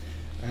 Sure.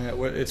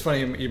 It's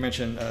funny you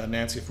mentioned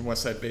Nancy from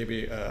Westside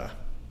Baby. I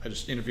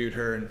just interviewed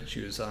her, and she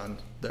was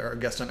our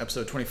guest on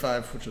episode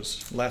 25, which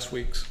was last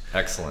week's.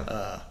 Excellent.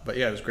 But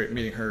yeah, it was great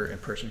meeting her in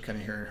person, kind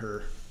of hearing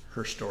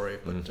her story.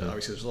 But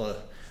obviously there's a lot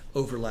of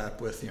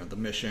overlap with the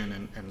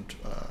mission and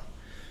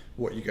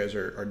what you guys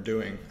are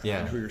doing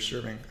and who you're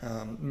serving.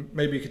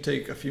 Maybe you could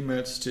take a few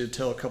minutes to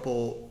tell a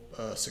couple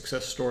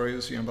success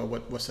stories, about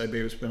what Westside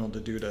Baby's been able to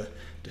do to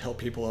help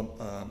people.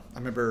 I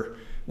remember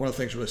one of the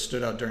things that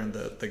stood out during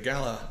the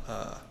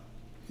gala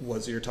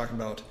was you're talking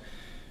about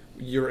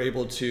you're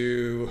able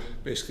to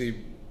basically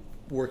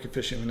work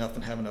efficiently enough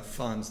and have enough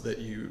funds that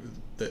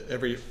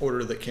every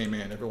order that came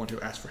in, everyone who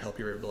asked for help,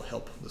 you were able to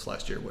help this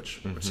last year,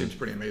 which seems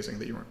pretty amazing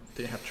that you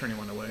didn't have to turn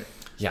anyone away.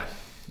 Yeah.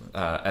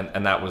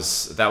 And that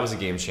was a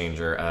game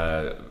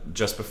changer.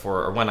 Just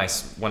before, or when I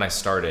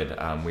started,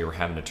 we were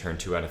having to turn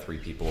 2 out of 3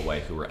 people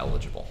away who were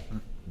eligible,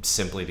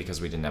 simply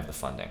because we didn't have the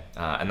funding.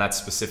 And that's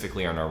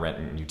specifically on our rent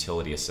and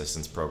utility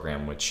assistance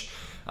program, which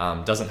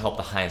doesn't help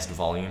the highest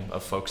volume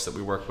of folks that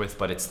we work with,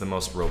 but it's the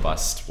most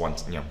robust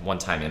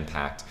one-time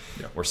impact,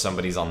 where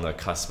somebody's on the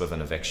cusp of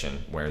an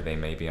eviction, where they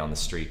may be on the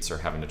streets or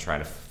having to try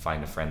to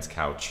find a friend's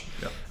couch,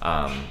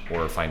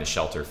 or find a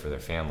shelter for their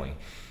family.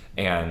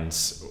 And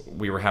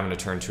we were having to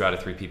turn 2 out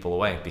of 3 people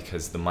away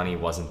because the money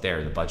wasn't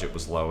there. The budget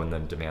was low and the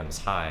demand was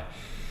high.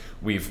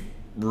 We've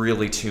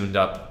really tuned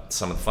up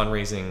some of the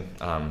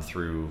fundraising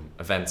through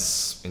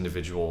events,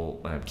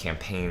 individual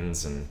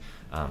campaigns, and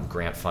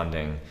grant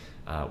funding,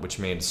 which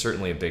made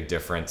certainly a big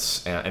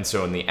difference. And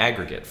so in the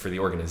aggregate for the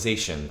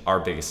organization, our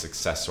biggest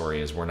success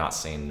story is we're not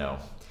saying no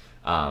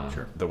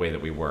the way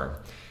that we were.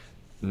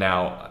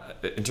 Now,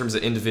 in terms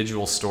of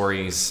individual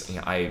stories,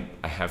 I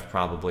have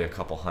probably a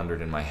couple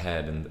hundred in my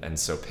head, and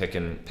so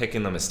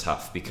picking them is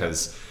tough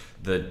because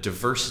the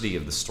diversity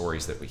of the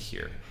stories that we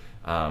hear,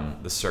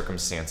 the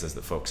circumstances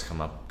that folks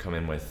come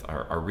in with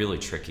are really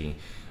tricky.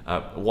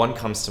 One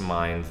comes to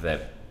mind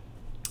that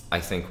I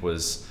think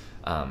was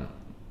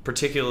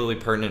particularly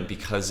pertinent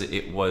because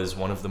it was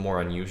one of the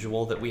more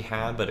unusual that we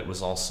had, but it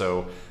was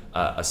also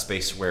a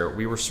space where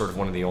we were sort of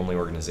one of the only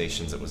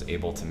organizations that was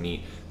able to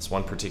meet this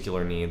one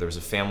particular need. There was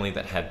a family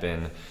that had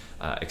been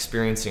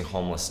experiencing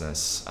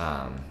homelessness,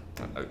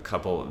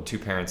 2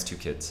 parents, 2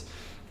 kids,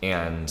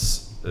 and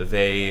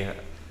they,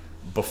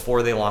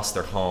 before they lost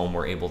their home,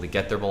 were able to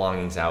get their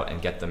belongings out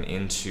and get them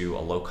into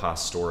a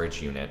low-cost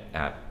storage unit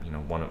at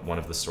one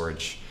of the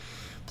storage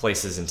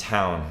places in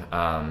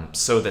town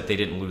so that they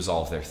didn't lose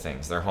all of their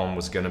things. Their home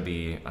was going to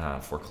be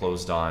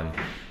foreclosed on.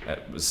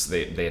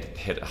 They had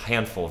hit a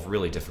handful of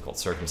really difficult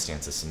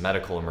circumstances, some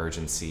medical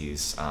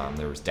emergencies.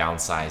 There was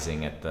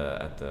downsizing at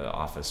the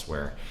office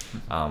where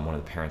one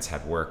of the parents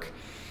had work.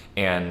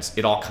 And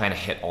it all kind of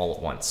hit all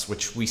at once,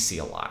 which we see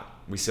a lot.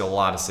 We see a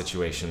lot of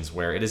situations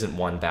where it isn't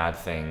one bad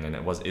thing and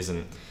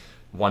isn't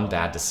one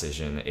bad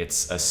decision.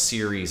 It's a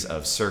series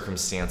of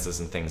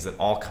circumstances and things that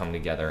all come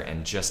together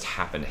and just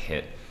happen to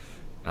hit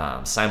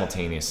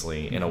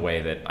simultaneously in a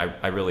way that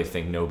I really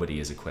think nobody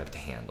is equipped to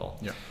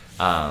handle. Yeah.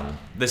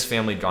 This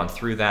family had gone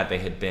through that. They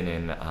had been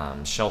in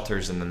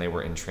shelters, and then they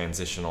were in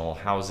transitional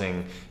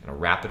housing, in a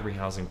rapid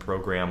rehousing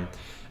program,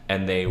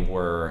 and they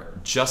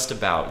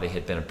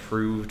had been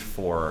approved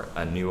for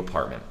a new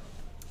apartment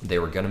they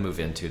were going to move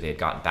into. They had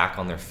gotten back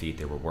on their feet.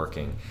 They were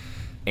working.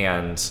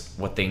 And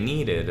what they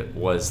needed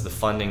was the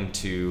funding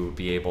to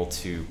be able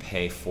to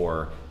pay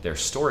for their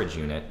storage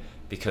unit,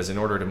 because in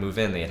order to move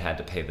in, they had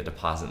to pay the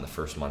deposit in the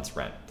first month's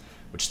rent,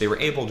 which they were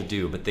able to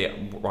do, but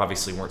they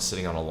obviously weren't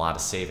sitting on a lot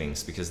of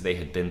savings because they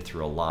had been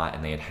through a lot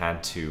and they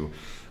had to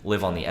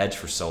live on the edge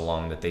for so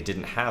long that they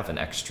didn't have an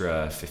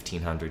extra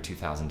 $1,500,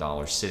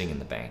 $2,000 sitting in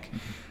the bank.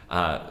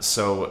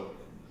 So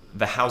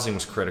the housing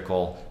was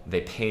critical.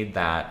 They paid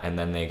that, and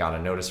then they got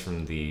a notice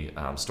from the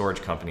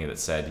storage company that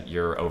said,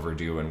 you're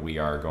overdue and we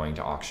are going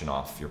to auction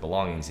off your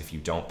belongings if you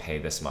don't pay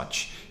this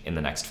much in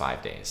the next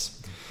 5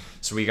 days.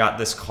 So we got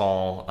this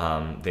call.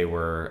 They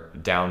were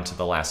down to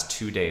the last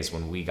 2 days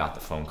when we got the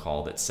phone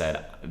call that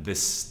said,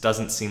 this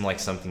doesn't seem like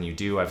something you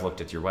do. I've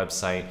looked at your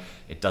website.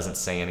 It doesn't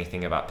say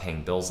anything about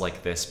paying bills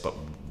like this, but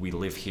we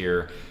live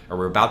here, or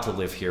we're about to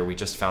live here. We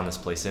just found this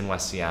place in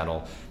West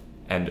Seattle,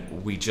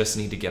 and we just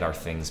need to get our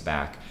things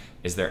back.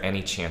 Is there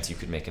any chance you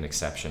could make an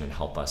exception and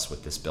help us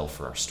with this bill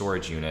for our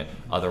storage unit?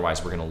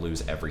 Otherwise, we're going to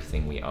lose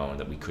everything we own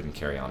that we couldn't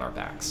carry on our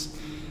backs.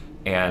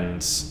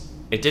 And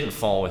it didn't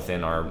fall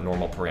within our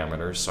normal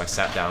parameters, so I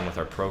sat down with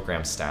our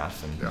program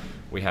staff and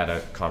we had a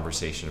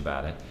conversation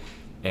about it.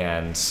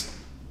 And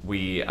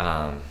we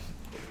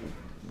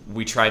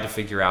tried to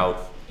figure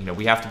out,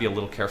 we have to be a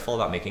little careful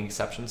about making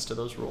exceptions to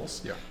those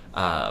rules.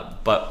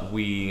 But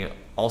we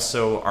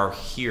also are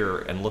here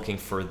and looking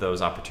for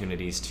those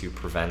opportunities to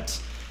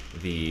prevent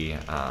those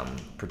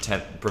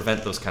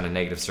kind of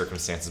negative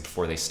circumstances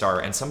before they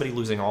start. And somebody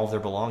losing all of their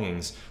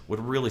belongings would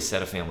really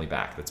set a family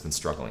back that's been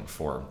struggling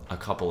for a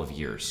couple of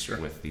years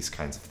with these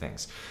kinds of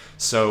things.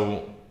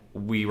 So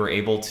we were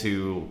able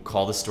to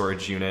call the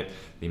storage unit.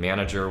 The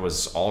manager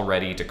was all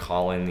ready to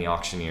call in the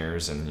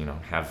auctioneers and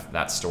have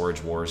that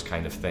storage wars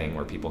kind of thing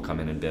where people come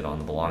in and bid on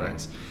the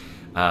belongings.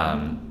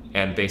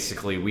 And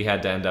basically we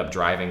had to end up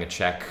driving a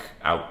check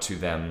out to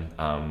them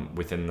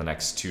within the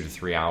next 2 to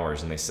 3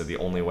 hours. And they said, the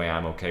only way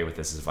I'm okay with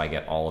this is if I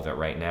get all of it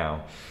right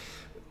now.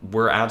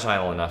 We're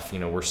agile enough,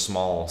 we're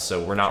small,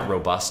 so we're not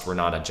robust. We're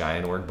not a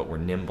giant org, but we're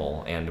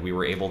nimble. And we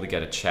were able to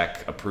get a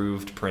check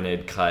approved,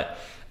 printed, cut,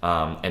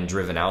 and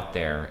driven out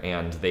there.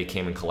 And they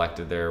came and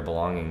collected their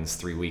belongings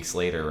 3 weeks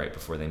later, right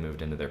before they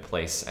moved into their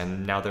place.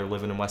 And now they're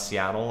living in West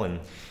Seattle,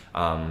 and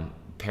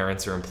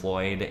parents are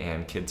employed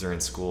and kids are in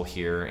school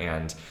here.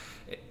 And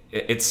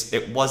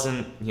it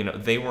wasn't,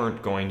 they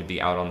weren't going to be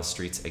out on the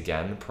streets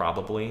again,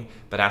 probably,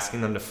 but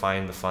asking them to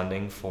find the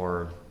funding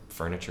for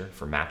furniture,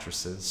 for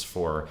mattresses,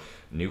 for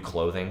new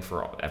clothing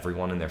for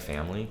everyone in their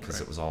family,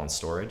 because it was all in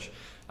storage.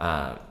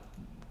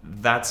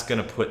 That's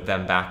going to put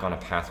them back on a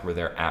path where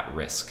they're at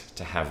risk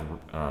to have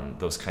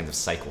those kinds of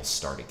cycles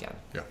start again.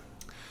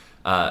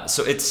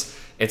 So it's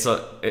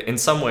in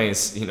some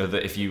ways,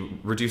 that if you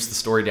reduce the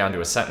story down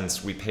to a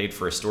sentence, we paid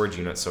for a storage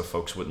unit so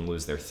folks wouldn't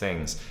lose their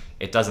things.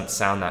 It doesn't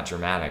sound that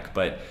dramatic,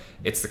 but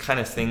it's the kind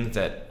of thing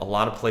that a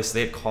lot of places,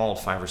 they had called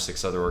 5 or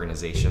 6 other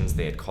organizations.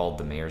 They had called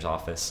the mayor's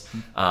office,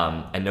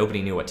 and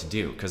nobody knew what to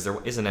do because there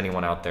isn't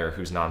anyone out there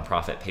whose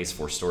nonprofit pays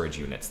for storage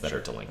units that are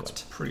delinquent.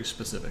 It's pretty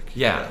specific.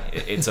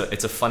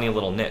 It's a funny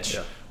little niche.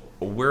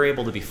 We're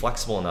able to be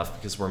flexible enough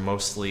because we're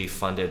mostly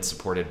funded,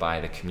 supported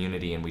by the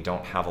community, and we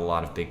don't have a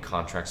lot of big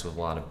contracts with a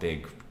lot of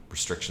big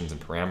restrictions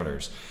and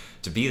parameters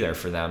to be there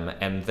for them.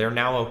 And they're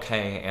now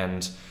okay.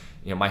 And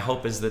my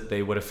hope is that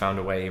they would have found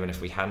a way even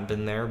if we hadn't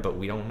been there, but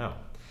we don't know.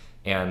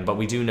 But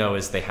we do know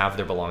is they have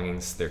their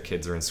belongings, their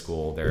kids are in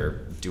school,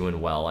 they're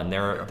doing well, and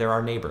they're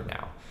our neighbor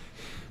now.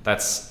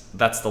 That's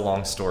the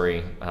long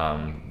story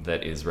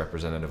that is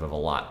representative of a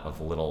lot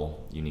of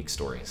little unique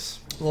stories.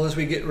 Well, as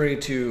we get ready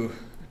to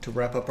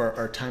wrap up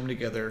our time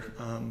together,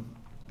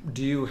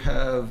 do you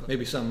have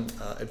maybe some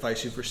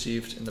advice you've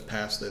received in the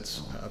past that's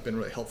been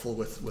really helpful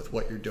with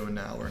what you're doing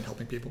now or in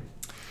helping people?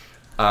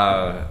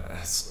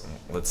 Let's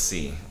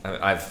see.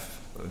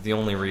 The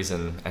only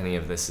reason any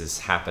of this has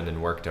happened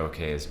and worked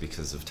okay is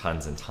because of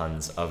tons and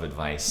tons of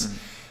advice.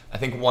 I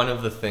think one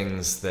of the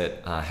things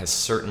that has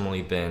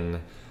certainly been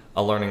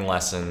a learning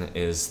lesson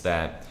is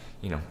that,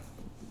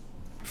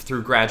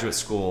 through graduate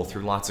school,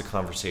 through lots of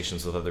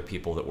conversations with other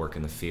people that work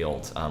in the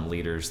field,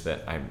 leaders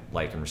that I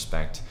like and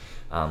respect,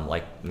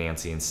 like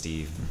Nancy and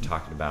Steve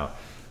talking about,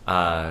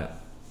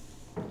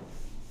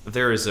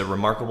 there is a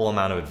remarkable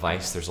amount of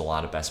advice. There's a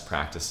lot of best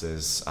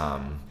practices.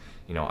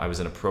 I was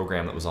in a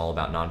program that was all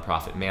about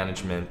nonprofit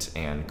management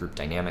and group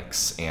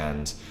dynamics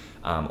and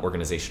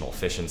organizational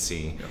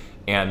efficiency. Yep.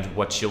 And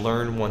what you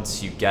learn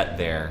once you get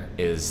there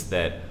is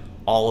that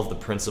all of the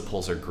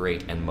principles are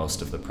great and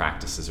most of the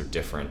practices are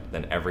different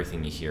than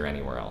everything you hear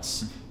anywhere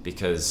else.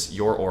 Because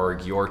your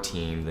org, your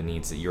team, the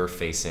needs that you're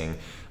facing,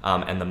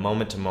 and the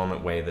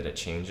moment-to-moment way that it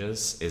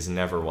changes is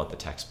never what the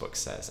textbook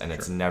says, and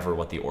it's never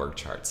what the org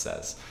chart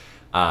says.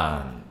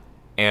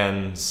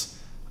 And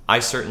I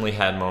certainly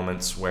had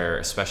moments where,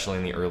 especially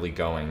in the early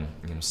going,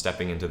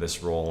 stepping into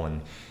this role,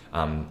 and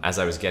as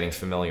I was getting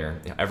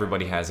familiar,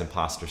 everybody has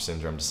imposter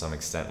syndrome to some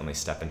extent when they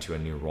step into a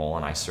new role,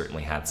 and I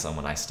certainly had some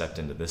when I stepped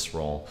into this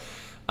role.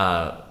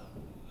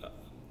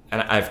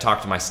 And I've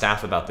talked to my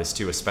staff about this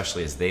too,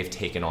 especially as they've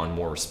taken on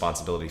more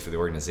responsibility for the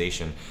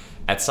organization.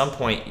 At some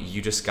point,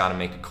 you just got to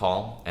make a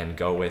call and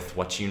go with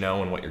what you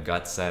know and what your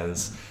gut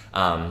says.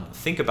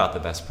 Think about the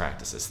best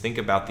practices. Think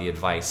about the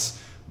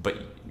advice. But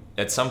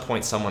at some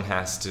point, someone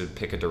has to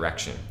pick a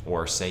direction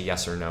or say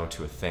yes or no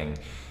to a thing.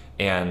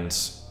 And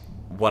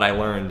what I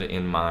learned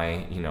in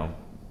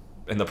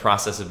the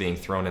process of being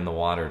thrown in the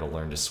water to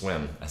learn to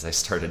swim, as I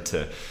started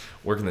to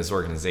work in this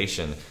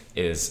organization,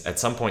 is at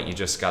some point you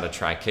just got to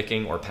try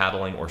kicking or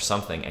paddling or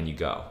something, and you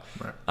go.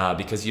 Right.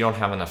 Because you don't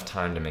have enough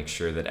time to make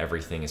sure that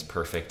everything is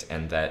perfect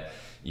and that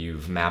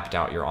you've mapped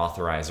out your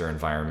authorizer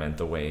environment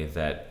the way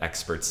that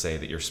experts say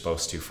that you're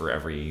supposed to for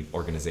every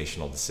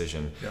organizational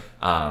decision.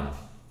 Yeah.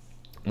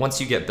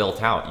 Once you get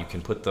built out, you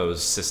can put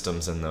those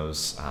systems and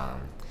those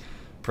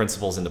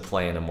principles into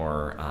play in a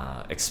more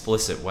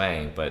explicit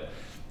way, but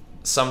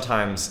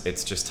sometimes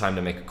it's just time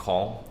to make a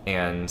call.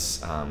 And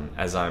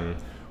as I'm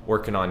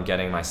working on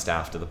getting my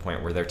staff to the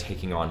point where they're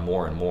taking on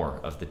more and more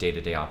of the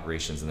day-to-day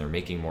operations and they're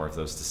making more of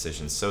those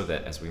decisions, so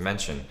that, as we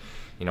mentioned,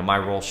 my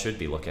role should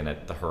be looking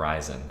at the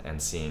horizon and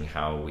seeing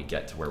how we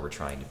get to where we're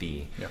trying to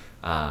be.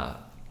 Yeah.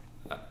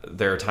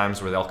 There are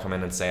times where they'll come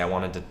in and say, I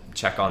wanted to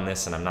check on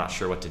this and I'm not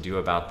sure what to do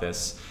about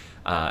this.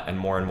 And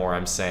more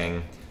I'm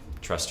saying,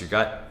 trust your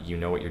gut. You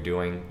know what you're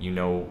doing. You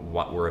know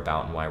what we're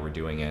about and why we're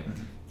doing it.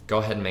 Mm-hmm. Go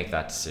ahead and make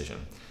that decision.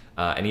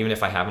 And even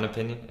if I have an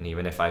opinion, and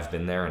even if I've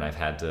been there and I've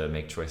had to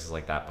make choices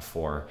like that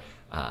before,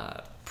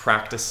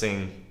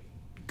 practicing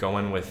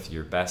going with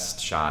your best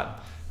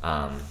shot,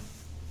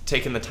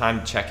 taking the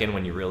time to check in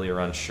when you really are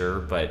unsure,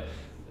 but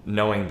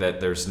knowing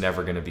that there's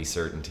never going to be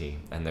certainty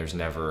and there's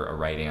never a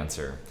right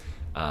answer,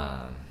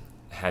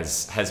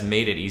 has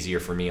made it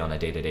easier for me on a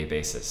day-to-day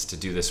basis to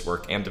do this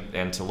work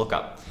and to look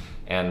up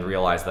and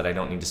realize that I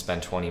don't need to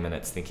spend 20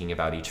 minutes thinking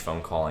about each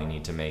phone call I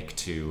need to make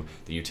to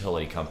the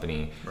utility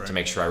company to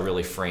make sure I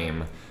really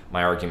frame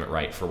my argument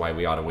right for why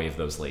we ought to waive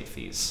those late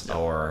fees,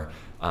 or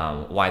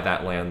why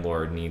that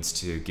landlord needs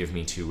to give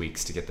me 2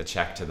 weeks to get the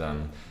check to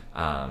them,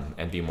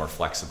 and be more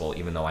flexible,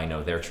 even though I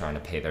know they're trying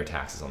to pay their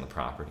taxes on the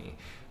property.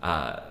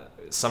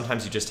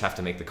 Sometimes you just have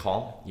to make the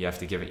call. You have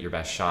to give it your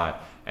best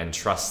shot and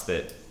trust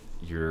that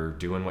you're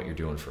doing what you're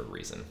doing for a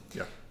reason.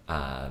 Yeah.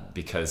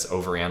 Because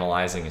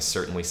overanalyzing is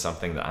certainly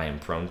something that I am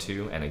prone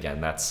to. And again,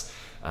 that's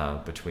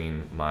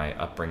between my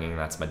upbringing,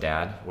 that's my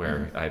dad,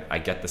 where I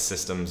get the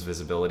system's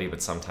visibility,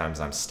 but sometimes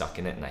I'm stuck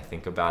in it and I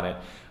think about it.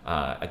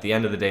 At the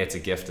end of the day, it's a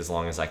gift as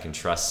long as I can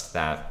trust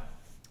that,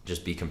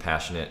 just be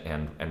compassionate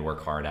and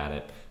work hard at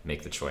it,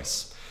 make the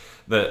choice.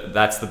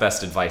 That's the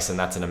best advice, and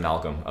that's an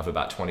amalgam of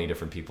about 20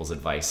 different people's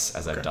advice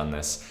as I've done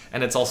this.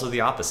 And it's also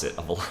the opposite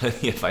of a lot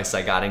of the advice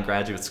I got in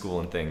graduate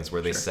school and things,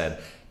 where they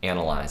said,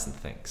 analyze and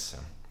think. So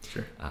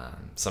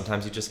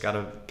sometimes you just got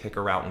to pick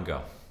a route and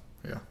go.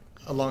 Yeah.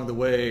 Along the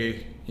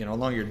way,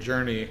 along your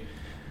journey,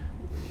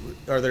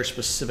 are there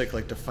specific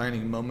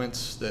defining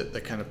moments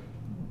that kind of,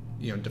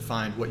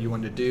 defined what you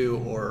wanted to do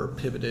or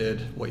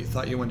pivoted what you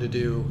thought you wanted to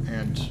do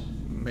and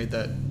made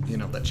that,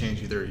 that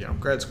change, either,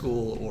 grad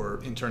school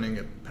or interning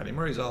at Patty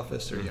Murray's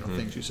office, or,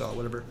 things you saw,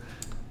 whatever?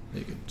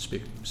 You could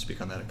speak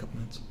on that in a couple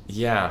minutes.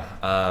 Yeah.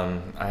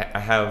 I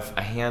have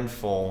a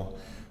handful.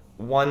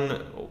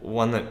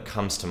 One that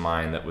comes to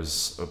mind that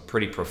was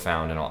pretty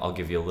profound, and I'll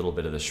give you a little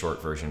bit of the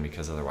short version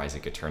because otherwise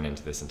it could turn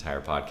into this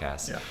entire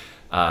podcast,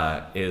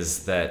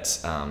 is that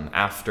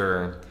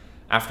after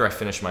I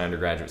finished my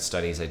undergraduate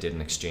studies, I did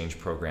an exchange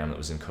program that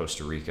was in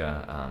Costa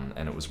Rica,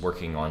 and it was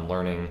working on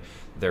learning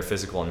their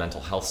physical and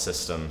mental health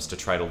systems to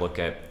try to look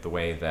at the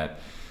way that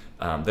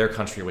their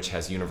country, which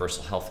has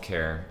universal health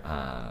care,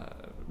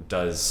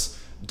 does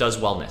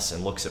wellness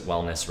and looks at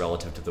wellness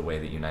relative to the way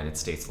that the United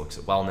States looks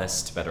at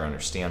wellness, to better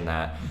understand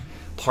that.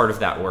 Part of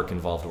that work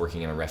involved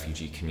working in a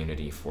refugee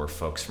community for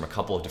folks from a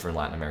couple of different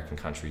Latin American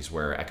countries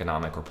where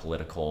economic or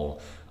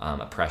political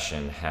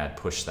oppression had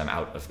pushed them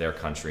out of their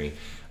country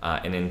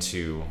and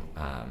into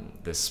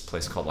this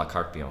place called La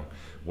Carpio,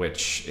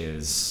 which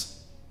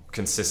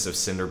consists of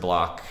cinder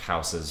block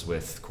houses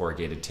with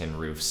corrugated tin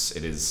roofs.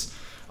 It is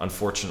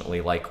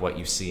unfortunately like what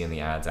you see in the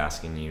ads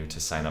asking you to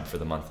sign up for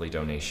the monthly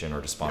donation or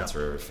to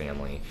sponsor a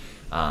family.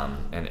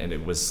 And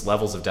it was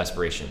levels of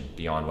desperation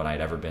beyond what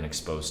I'd ever been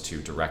exposed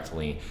to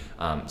directly,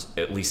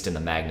 at least in the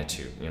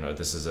magnitude.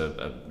 This is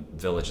a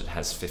village that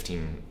has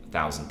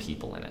 15,000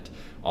 people in it,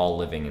 all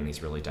living in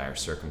these really dire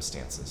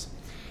circumstances.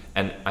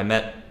 And I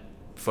met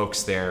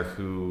folks there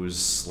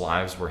whose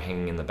lives were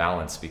hanging in the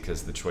balance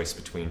because the choice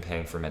between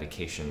paying for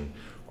medication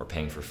or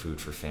paying for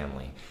food for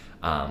family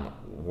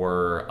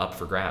were up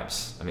for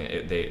grabs. I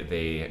mean,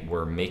 they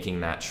were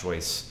making that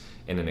choice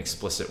in an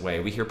explicit way.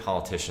 We hear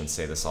politicians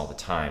say this all the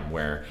time,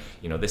 where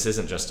this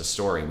isn't just a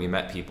story. We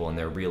met people and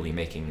they're really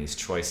making these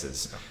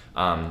choices.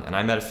 And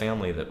I met a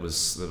family that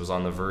was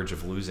on the verge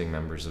of losing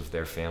members of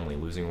their family,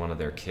 losing one of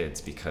their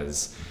kids,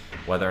 because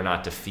whether or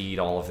not to feed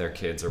all of their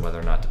kids or whether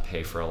or not to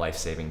pay for a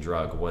life-saving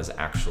drug was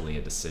actually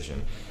a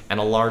decision. And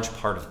a large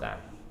part of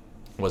that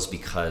was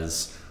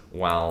because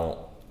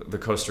while the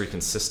Costa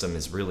Rican system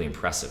is really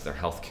impressive, their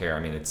healthcare,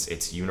 I mean,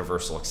 it's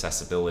universal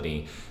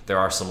accessibility. There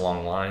are some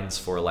long lines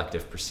for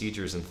elective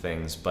procedures and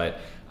things, but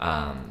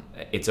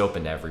it's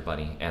open to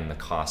everybody, and the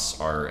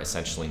costs are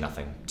essentially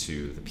nothing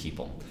to the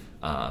people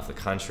of the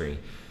country.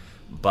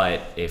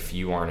 But if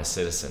you aren't a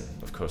citizen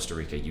of Costa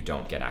Rica, you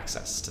don't get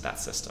access to that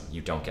system.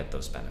 You don't get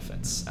those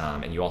benefits.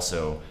 And you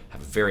also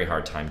have a very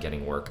hard time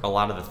getting work. A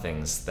lot of the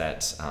things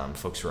that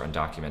folks who are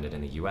undocumented in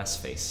the U.S.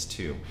 face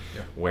too,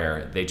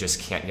 where they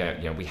just can't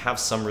get, we have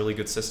some really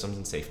good systems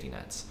and safety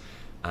nets,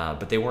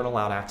 but they weren't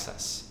allowed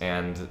access.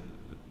 And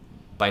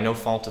by no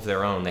fault of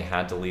their own, they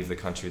had to leave the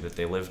country that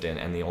they lived in,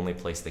 and the only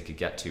place they could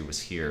get to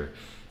was here.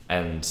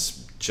 And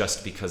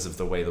just because of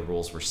the way the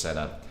rules were set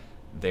up,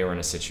 they were in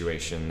a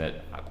situation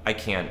that I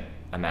can't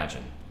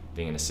imagine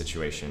being in a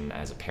situation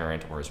as a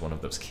parent or as one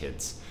of those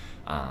kids,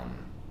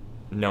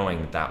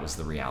 knowing that was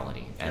the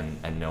reality,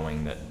 and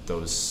knowing that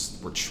those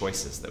were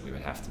choices that we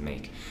would have to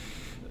make.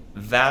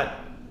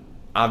 That,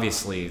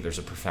 obviously, there's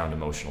a profound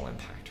emotional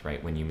impact,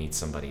 right, when you meet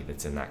somebody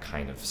that's in that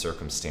kind of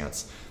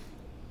circumstance.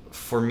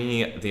 For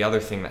me, the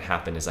other thing that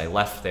happened is I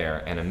left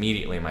there, and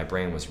immediately my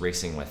brain was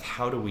racing with,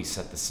 how do we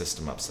set the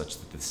system up such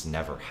that this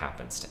never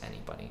happens to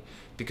anybody?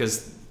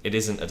 Because it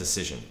isn't a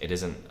decision. It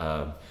isn't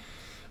a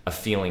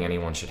feeling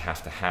anyone should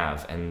have to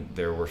have. And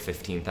there were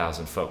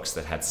 15,000 folks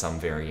that had some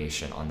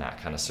variation on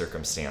that kind of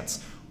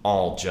circumstance,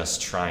 all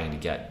just trying to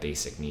get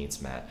basic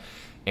needs met.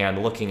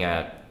 And looking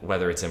at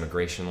whether it's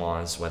immigration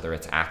laws, whether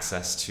it's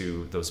access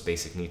to those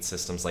basic needs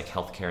systems like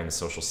healthcare and the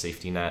social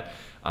safety net,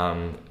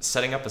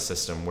 setting up a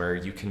system where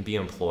you can be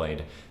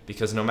employed,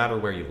 because no matter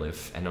where you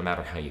live and no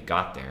matter how you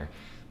got there,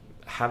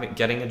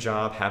 having a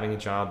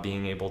job,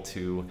 being able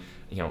to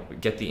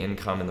get the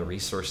income and the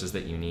resources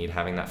that you need,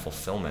 having that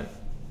fulfillment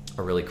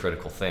are really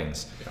critical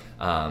things.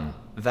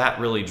 That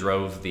really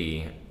drove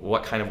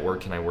what kind of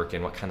org can I work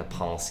in, what kind of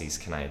policies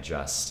can I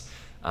adjust,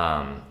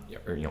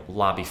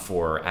 lobby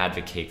for,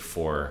 advocate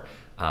for,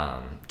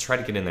 try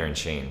to get in there and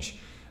change.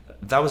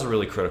 That was a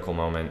really critical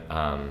moment.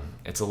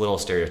 It's a little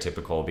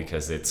stereotypical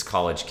because it's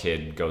college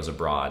kid goes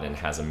abroad and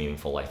has a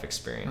meaningful life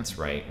experience,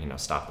 right?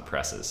 Stop the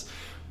presses.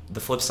 The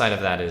flip side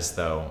of that is,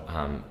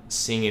 though,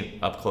 seeing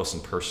it up close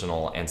and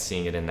personal, and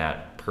seeing it in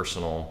that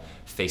personal,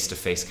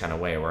 face-to-face kind of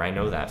way, where I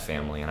know that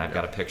family, and I've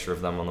got a picture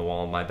of them on the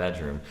wall in my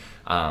bedroom,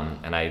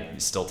 and I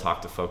still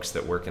talk to folks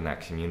that work in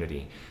that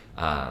community.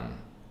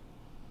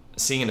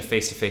 Seeing in a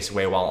face-to-face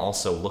way while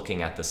also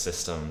looking at the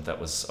system that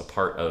was a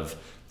part of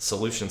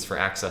solutions for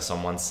access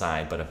on one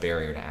side, but a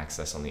barrier to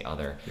access on the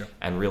other,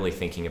 and really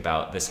thinking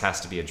about this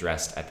has to be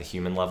addressed at the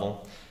human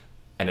level,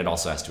 and it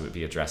also has to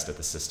be addressed at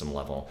the system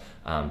level,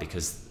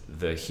 because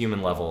the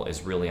human level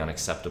is really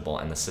unacceptable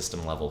and the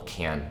system level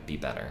can be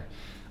better.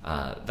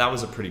 That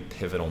was a pretty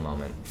pivotal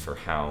moment for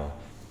how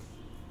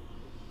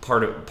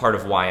part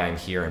of why I'm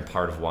here, and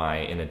part of why,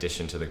 in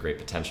addition to the great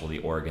potential of the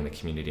org and the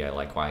community, I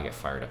like why I get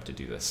fired up to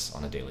do this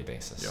on a daily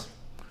basis.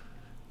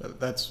 Yeah,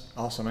 that's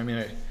awesome. I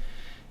mean,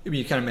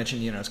 you kind of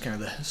mentioned, it's kind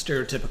of the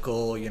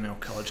stereotypical,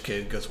 college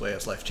kid goes away,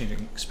 has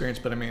life-changing experience.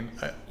 But I mean,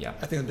 I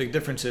think the big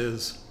difference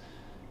is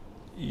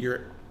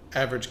your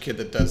average kid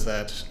that does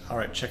that, all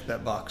right, check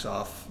that box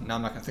off. Now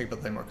I'm not going to think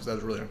about that anymore because that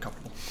was really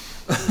uncomfortable.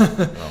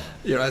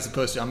 As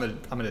opposed to I'm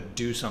going to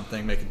do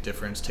something, make a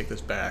difference, take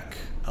this back,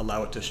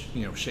 allow it to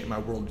shape my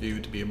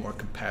worldview to be a more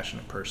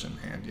compassionate person,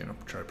 and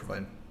try to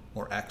provide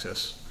more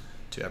access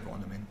to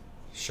everyone. I mean,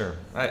 sure.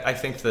 I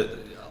think that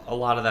a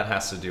lot of that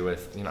has to do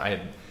with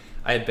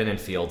I had been in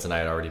fields and I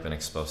had already been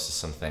exposed to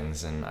some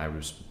things, and I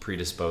was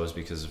predisposed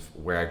because of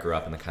where I grew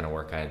up and the kind of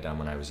work I had done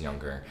when I was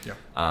younger.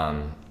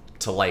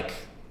 To like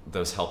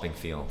those helping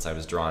fields. I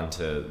was drawn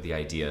to the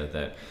idea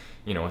that,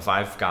 if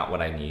I've got what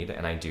I need,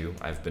 and I do,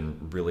 I've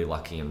been really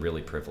lucky and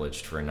really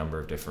privileged for a number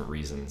of different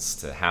reasons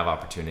to have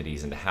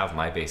opportunities and to have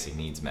my basic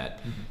needs met,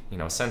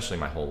 essentially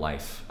my whole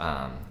life.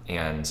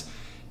 And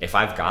if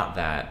I've got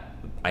that,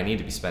 I need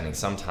to be spending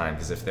some time,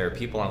 because if there are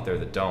people out there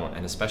that don't,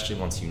 and especially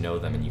once you know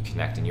them and you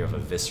connect and you have a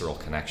visceral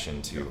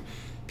connection to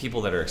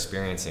people that are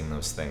experiencing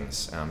those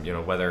things.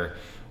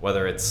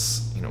 Whether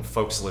it's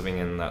folks living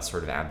in that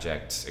sort of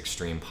abject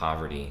extreme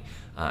poverty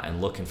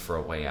and looking for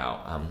a way out,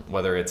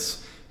 whether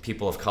it's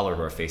people of color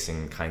who are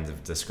facing kinds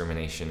of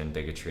discrimination and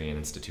bigotry and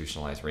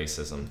institutionalized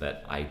racism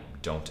that I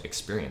don't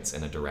experience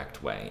in a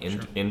direct way.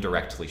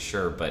 Indirectly,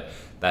 sure, but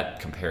that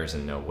compares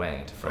in no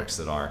way to folks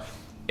that are.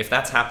 If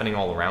that's happening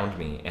all around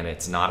me and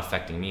it's not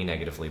affecting me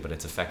negatively, but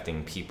it's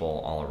affecting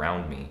people all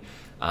around me,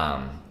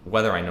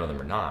 whether I know them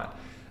or not,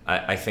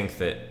 I think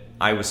that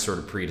I was sort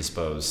of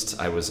predisposed.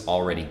 I was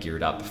already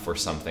geared up for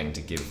something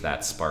to give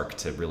that spark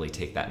to really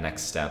take that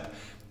next step.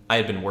 I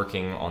had been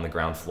working on the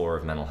ground floor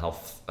of mental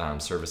health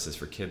services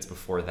for kids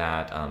before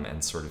that,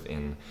 and sort of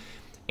in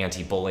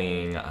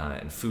anti-bullying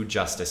and food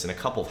justice and a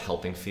couple of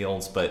helping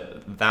fields,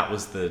 but that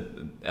was the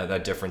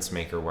difference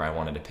maker where I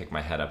wanted to pick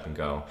my head up and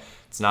go,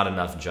 it's not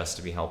enough just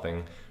to be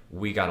helping.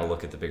 We got to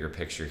look at the bigger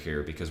picture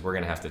here, because we're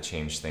going to have to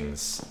change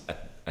things.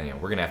 We're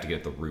going to have to get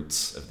at the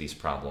roots of these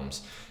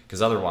problems,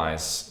 because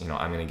otherwise,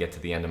 I'm going to get to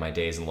the end of my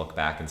days and look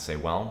back and say,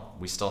 well,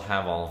 we still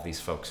have all of these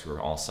folks who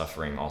are all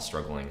suffering, all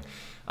struggling,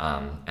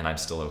 and I'm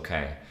still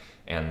okay.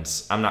 And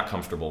I'm not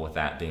comfortable with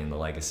that being the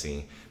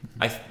legacy.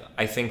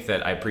 I think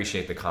that I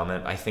appreciate the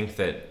comment. I think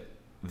that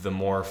the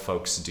more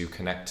folks do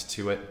connect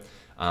to it,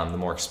 the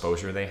more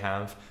exposure they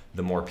have,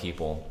 the more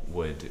people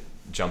would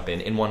jump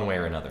in one way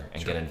or another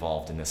and get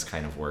involved in this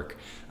kind of work.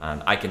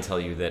 I can tell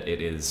you that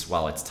it is,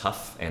 while it's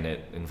tough and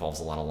it involves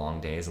a lot of long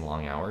days and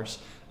long hours,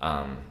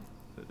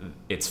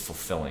 it's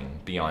fulfilling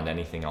beyond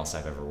anything else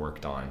I've ever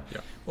worked on. Yeah.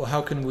 Well,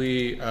 how can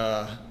we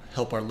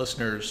help our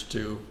listeners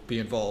to be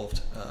involved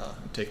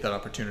and take that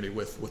opportunity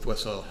with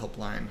West Seattle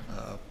Helpline,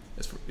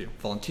 as for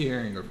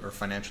volunteering or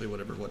financially,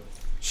 whatever?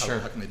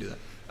 How can they do that?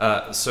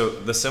 So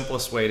the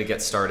simplest way to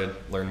get started,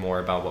 learn more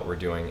about what we're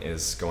doing,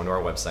 is go into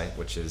our website,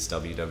 which is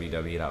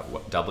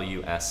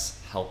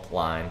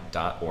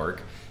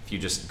www.wshelpline.org. If you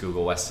just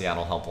Google West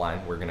Seattle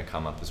Helpline, we're going to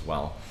come up as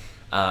well.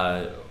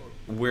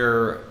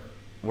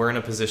 We're in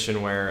a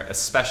position where,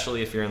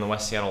 especially if you're in the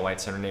West Seattle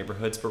White Center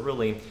neighborhoods, but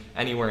really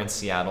anywhere in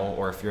Seattle,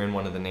 or if you're in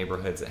one of the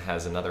neighborhoods that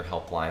has another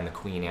helpline, the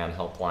Queen Anne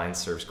Helpline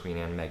serves Queen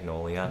Anne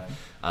Magnolia.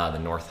 The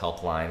North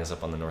Helpline is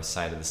up on the north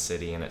side of the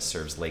city, and it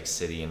serves Lake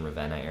City and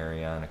Ravenna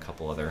area and a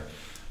couple other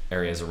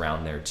areas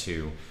around there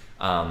too.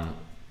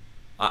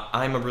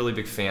 I'm a really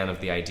big fan of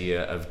the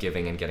idea of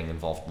giving and getting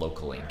involved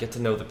locally. Get to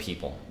know the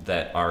people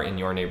that are in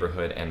your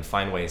neighborhood and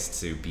find ways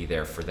to be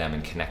there for them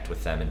and connect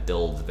with them and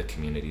build the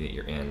community that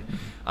you're in.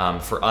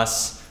 For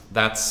us,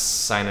 that's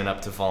signing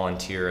up to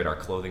volunteer at our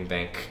clothing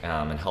bank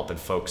and helping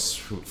folks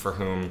for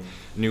whom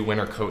new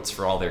winter coats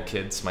for all their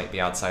kids might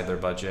be outside their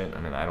budget.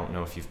 I mean, I don't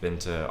know if you've been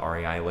to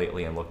REI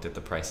lately and looked at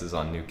the prices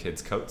on new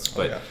kids' coats,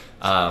 but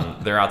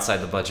they're outside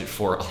the budget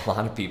for a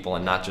lot of people,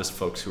 and not just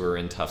folks who are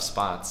in tough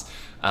spots.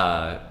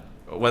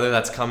 Whether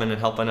that's coming and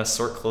helping us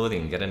sort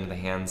clothing, get into the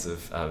hands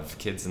of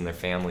kids and their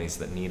families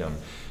that need them.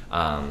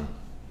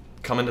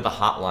 Come into the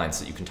hotline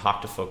so that you can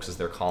talk to folks as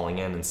they're calling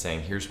in and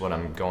saying, here's what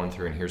I'm going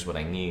through and here's what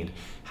I need.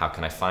 How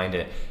can I find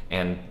it?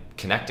 And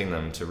connecting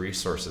them to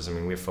resources. I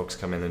mean, we have folks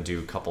come in and do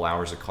a couple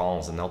hours of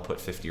calls, and they'll put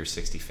 50 or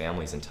 60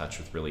 families in touch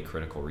with really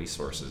critical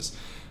resources.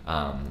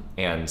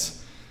 And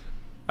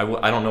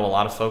I don't know a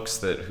lot of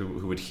folks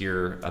who would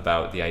hear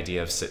about the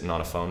idea of sitting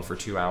on a phone for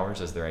 2 hours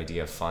as their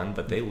idea of fun,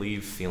 but they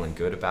leave feeling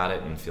good about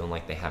it and feeling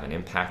like they have an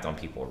impact on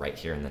people right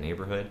here in the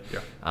neighborhood,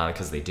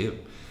 because they do.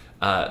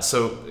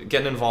 So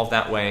getting involved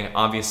that way,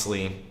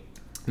 obviously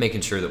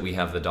making sure that we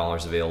have the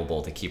dollars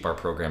available to keep our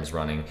programs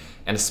running,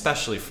 and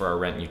especially for our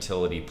rent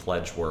utility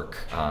pledge work,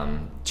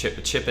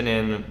 chipping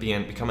in,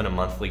 becoming a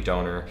monthly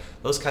donor,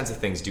 those kinds of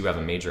things do have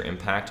a major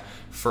impact.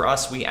 For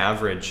us, we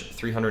average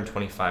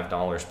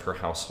 $325 per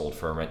household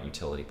for a rent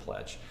utility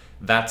pledge.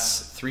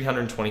 That's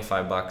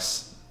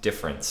 $325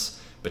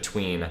 difference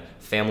between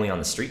family on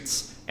the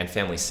streets and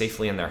family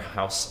safely in their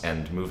house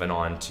and moving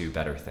on to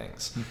better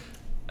things.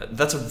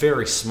 That's a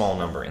very small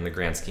number in the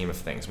grand scheme of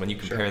things. When you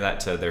compare that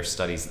to their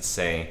studies that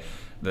say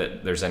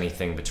that there's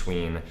anything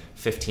between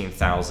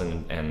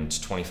 $15,000 and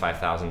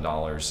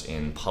 $25,000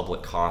 in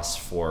public costs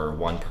for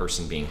one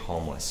person being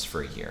homeless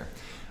for a year.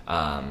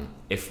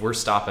 If we're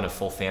stopping a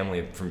full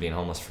family from being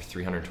homeless for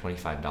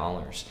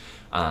 $325,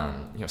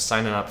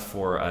 signing up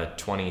for a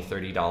 $20,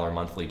 $30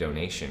 monthly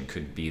donation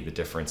could be the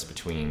difference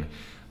between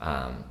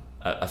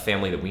a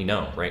family that we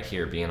know right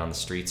here being on the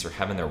streets or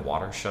having their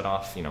water shut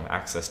off,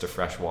 access to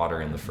fresh water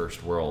in the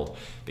first world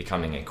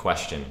becoming a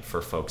question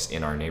for folks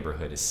in our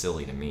neighborhood is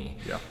silly to me.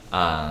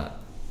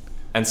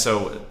 And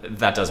so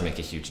that does make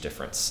a huge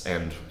difference.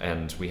 And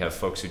we have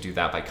folks who do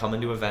that by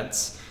coming to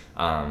events,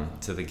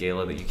 to the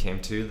gala that you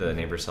came to, the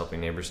Neighbors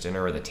Helping Neighbors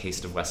dinner, or the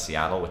Taste of West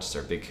Seattle, which is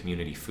our big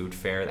community food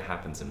fair that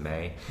happens in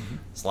May.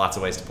 There's lots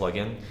of ways to plug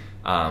in.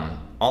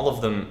 All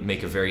of them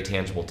make a very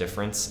tangible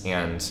difference,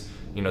 and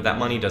that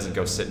money doesn't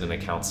go sit in an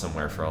account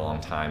somewhere for a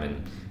long time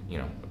and,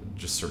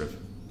 just sort of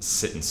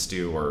sit and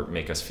stew or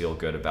make us feel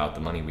good about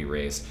the money we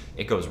raise.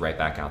 It goes right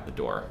back out the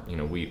door.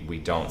 We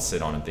don't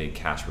sit on a big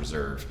cash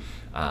reserve.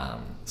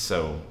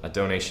 So a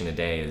donation a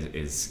day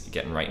is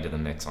getting right into the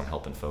mix on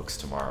helping folks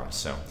tomorrow.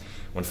 So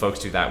when folks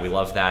do that, we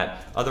love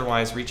that.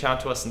 Otherwise, reach out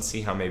to us and see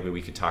how maybe we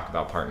could talk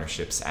about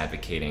partnerships,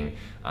 advocating.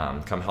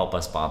 Come help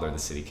us bother the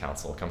city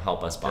council. Come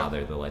help us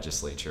bother the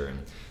legislature, and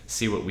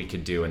see what we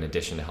could do in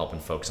addition to helping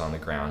folks on the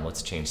ground.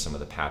 Let's change some of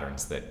the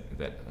patterns that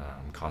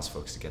cause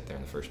folks to get there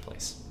in the first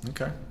place.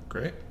 Okay,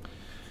 great.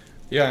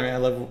 Yeah, I mean, I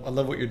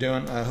love what you're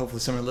doing.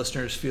 Hopefully some of our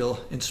listeners feel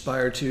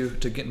inspired to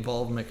get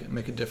involved and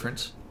make a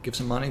difference. Give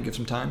some money, give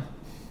some time.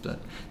 But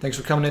thanks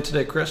for coming in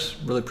today, Chris.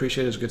 Really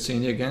appreciate it. It was good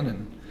seeing you again.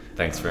 And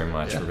thanks very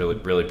much. I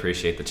really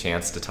appreciate the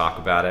chance to talk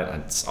about it.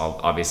 It's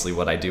obviously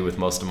what I do with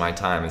most of my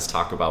time is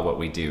talk about what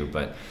we do,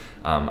 but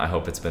I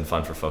hope it's been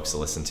fun for folks to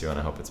listen to, and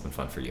I hope it's been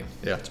fun for you.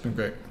 Yeah, it's been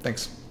great.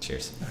 Thanks.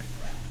 Cheers. All right.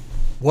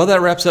 Well,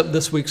 that wraps up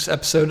this week's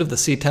episode of the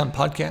C-Town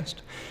Podcast.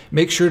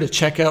 Make sure to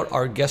check out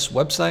our guest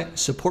website,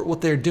 support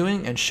what they're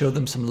doing, and show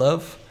them some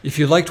love. If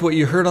you liked what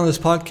you heard on this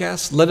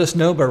podcast, let us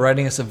know by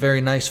writing us a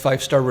very nice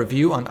 5-star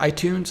review on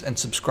iTunes and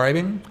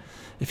subscribing.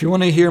 If you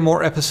want to hear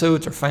more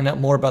episodes or find out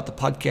more about the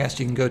podcast,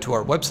 you can go to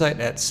our website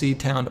at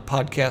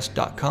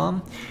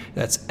ctownpodcast.com.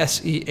 That's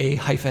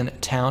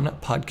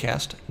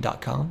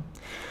sea-townpodcast.com.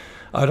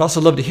 I'd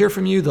also love to hear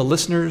from you, the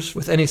listeners,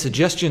 with any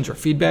suggestions or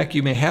feedback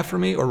you may have for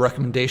me or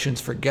recommendations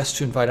for guests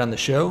to invite on the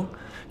show.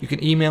 You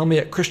can email me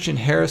at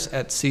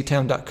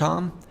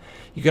christianharris@seatown.com.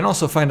 You can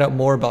also find out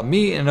more about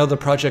me and other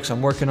projects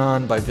I'm working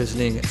on by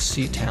visiting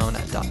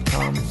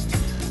seatown.com.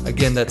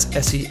 Again, that's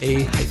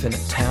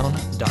sea-town.com.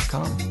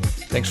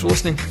 Thanks for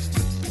listening.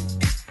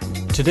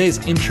 Today's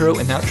intro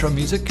and outro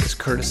music is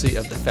courtesy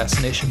of the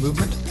Fascination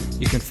Movement.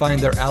 You can find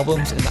their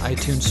albums in the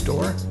iTunes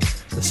Store.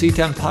 The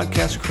C-Town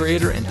Podcast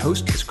creator and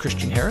host is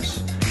Christian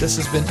Harris. This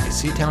has been a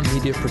C-Town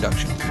Media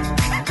production.